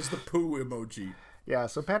plays the poo emoji. Yeah,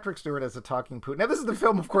 so Patrick Stewart as a talking poo. Now, this is the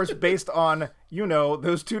film, of course, based on,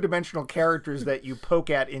 those two-dimensional characters that you poke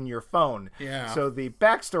at in your phone. Yeah. So the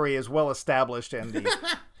backstory is well established, and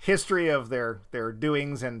the history of their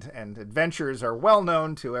doings and adventures are well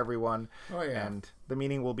known to everyone. Oh, yeah. And the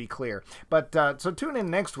meaning will be clear. But so tune in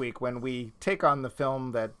next week when we take on the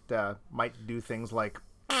film that might do things like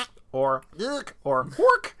or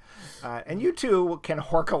hork. And you too can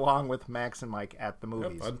hork along with Max and Mike at the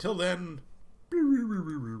movies. Yep, until then. Beep,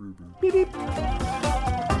 beep.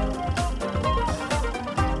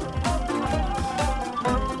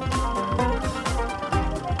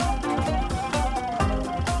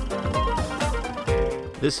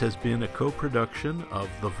 This has been a co-production of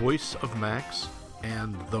The Voice of Max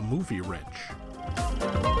and The Movie Wrench.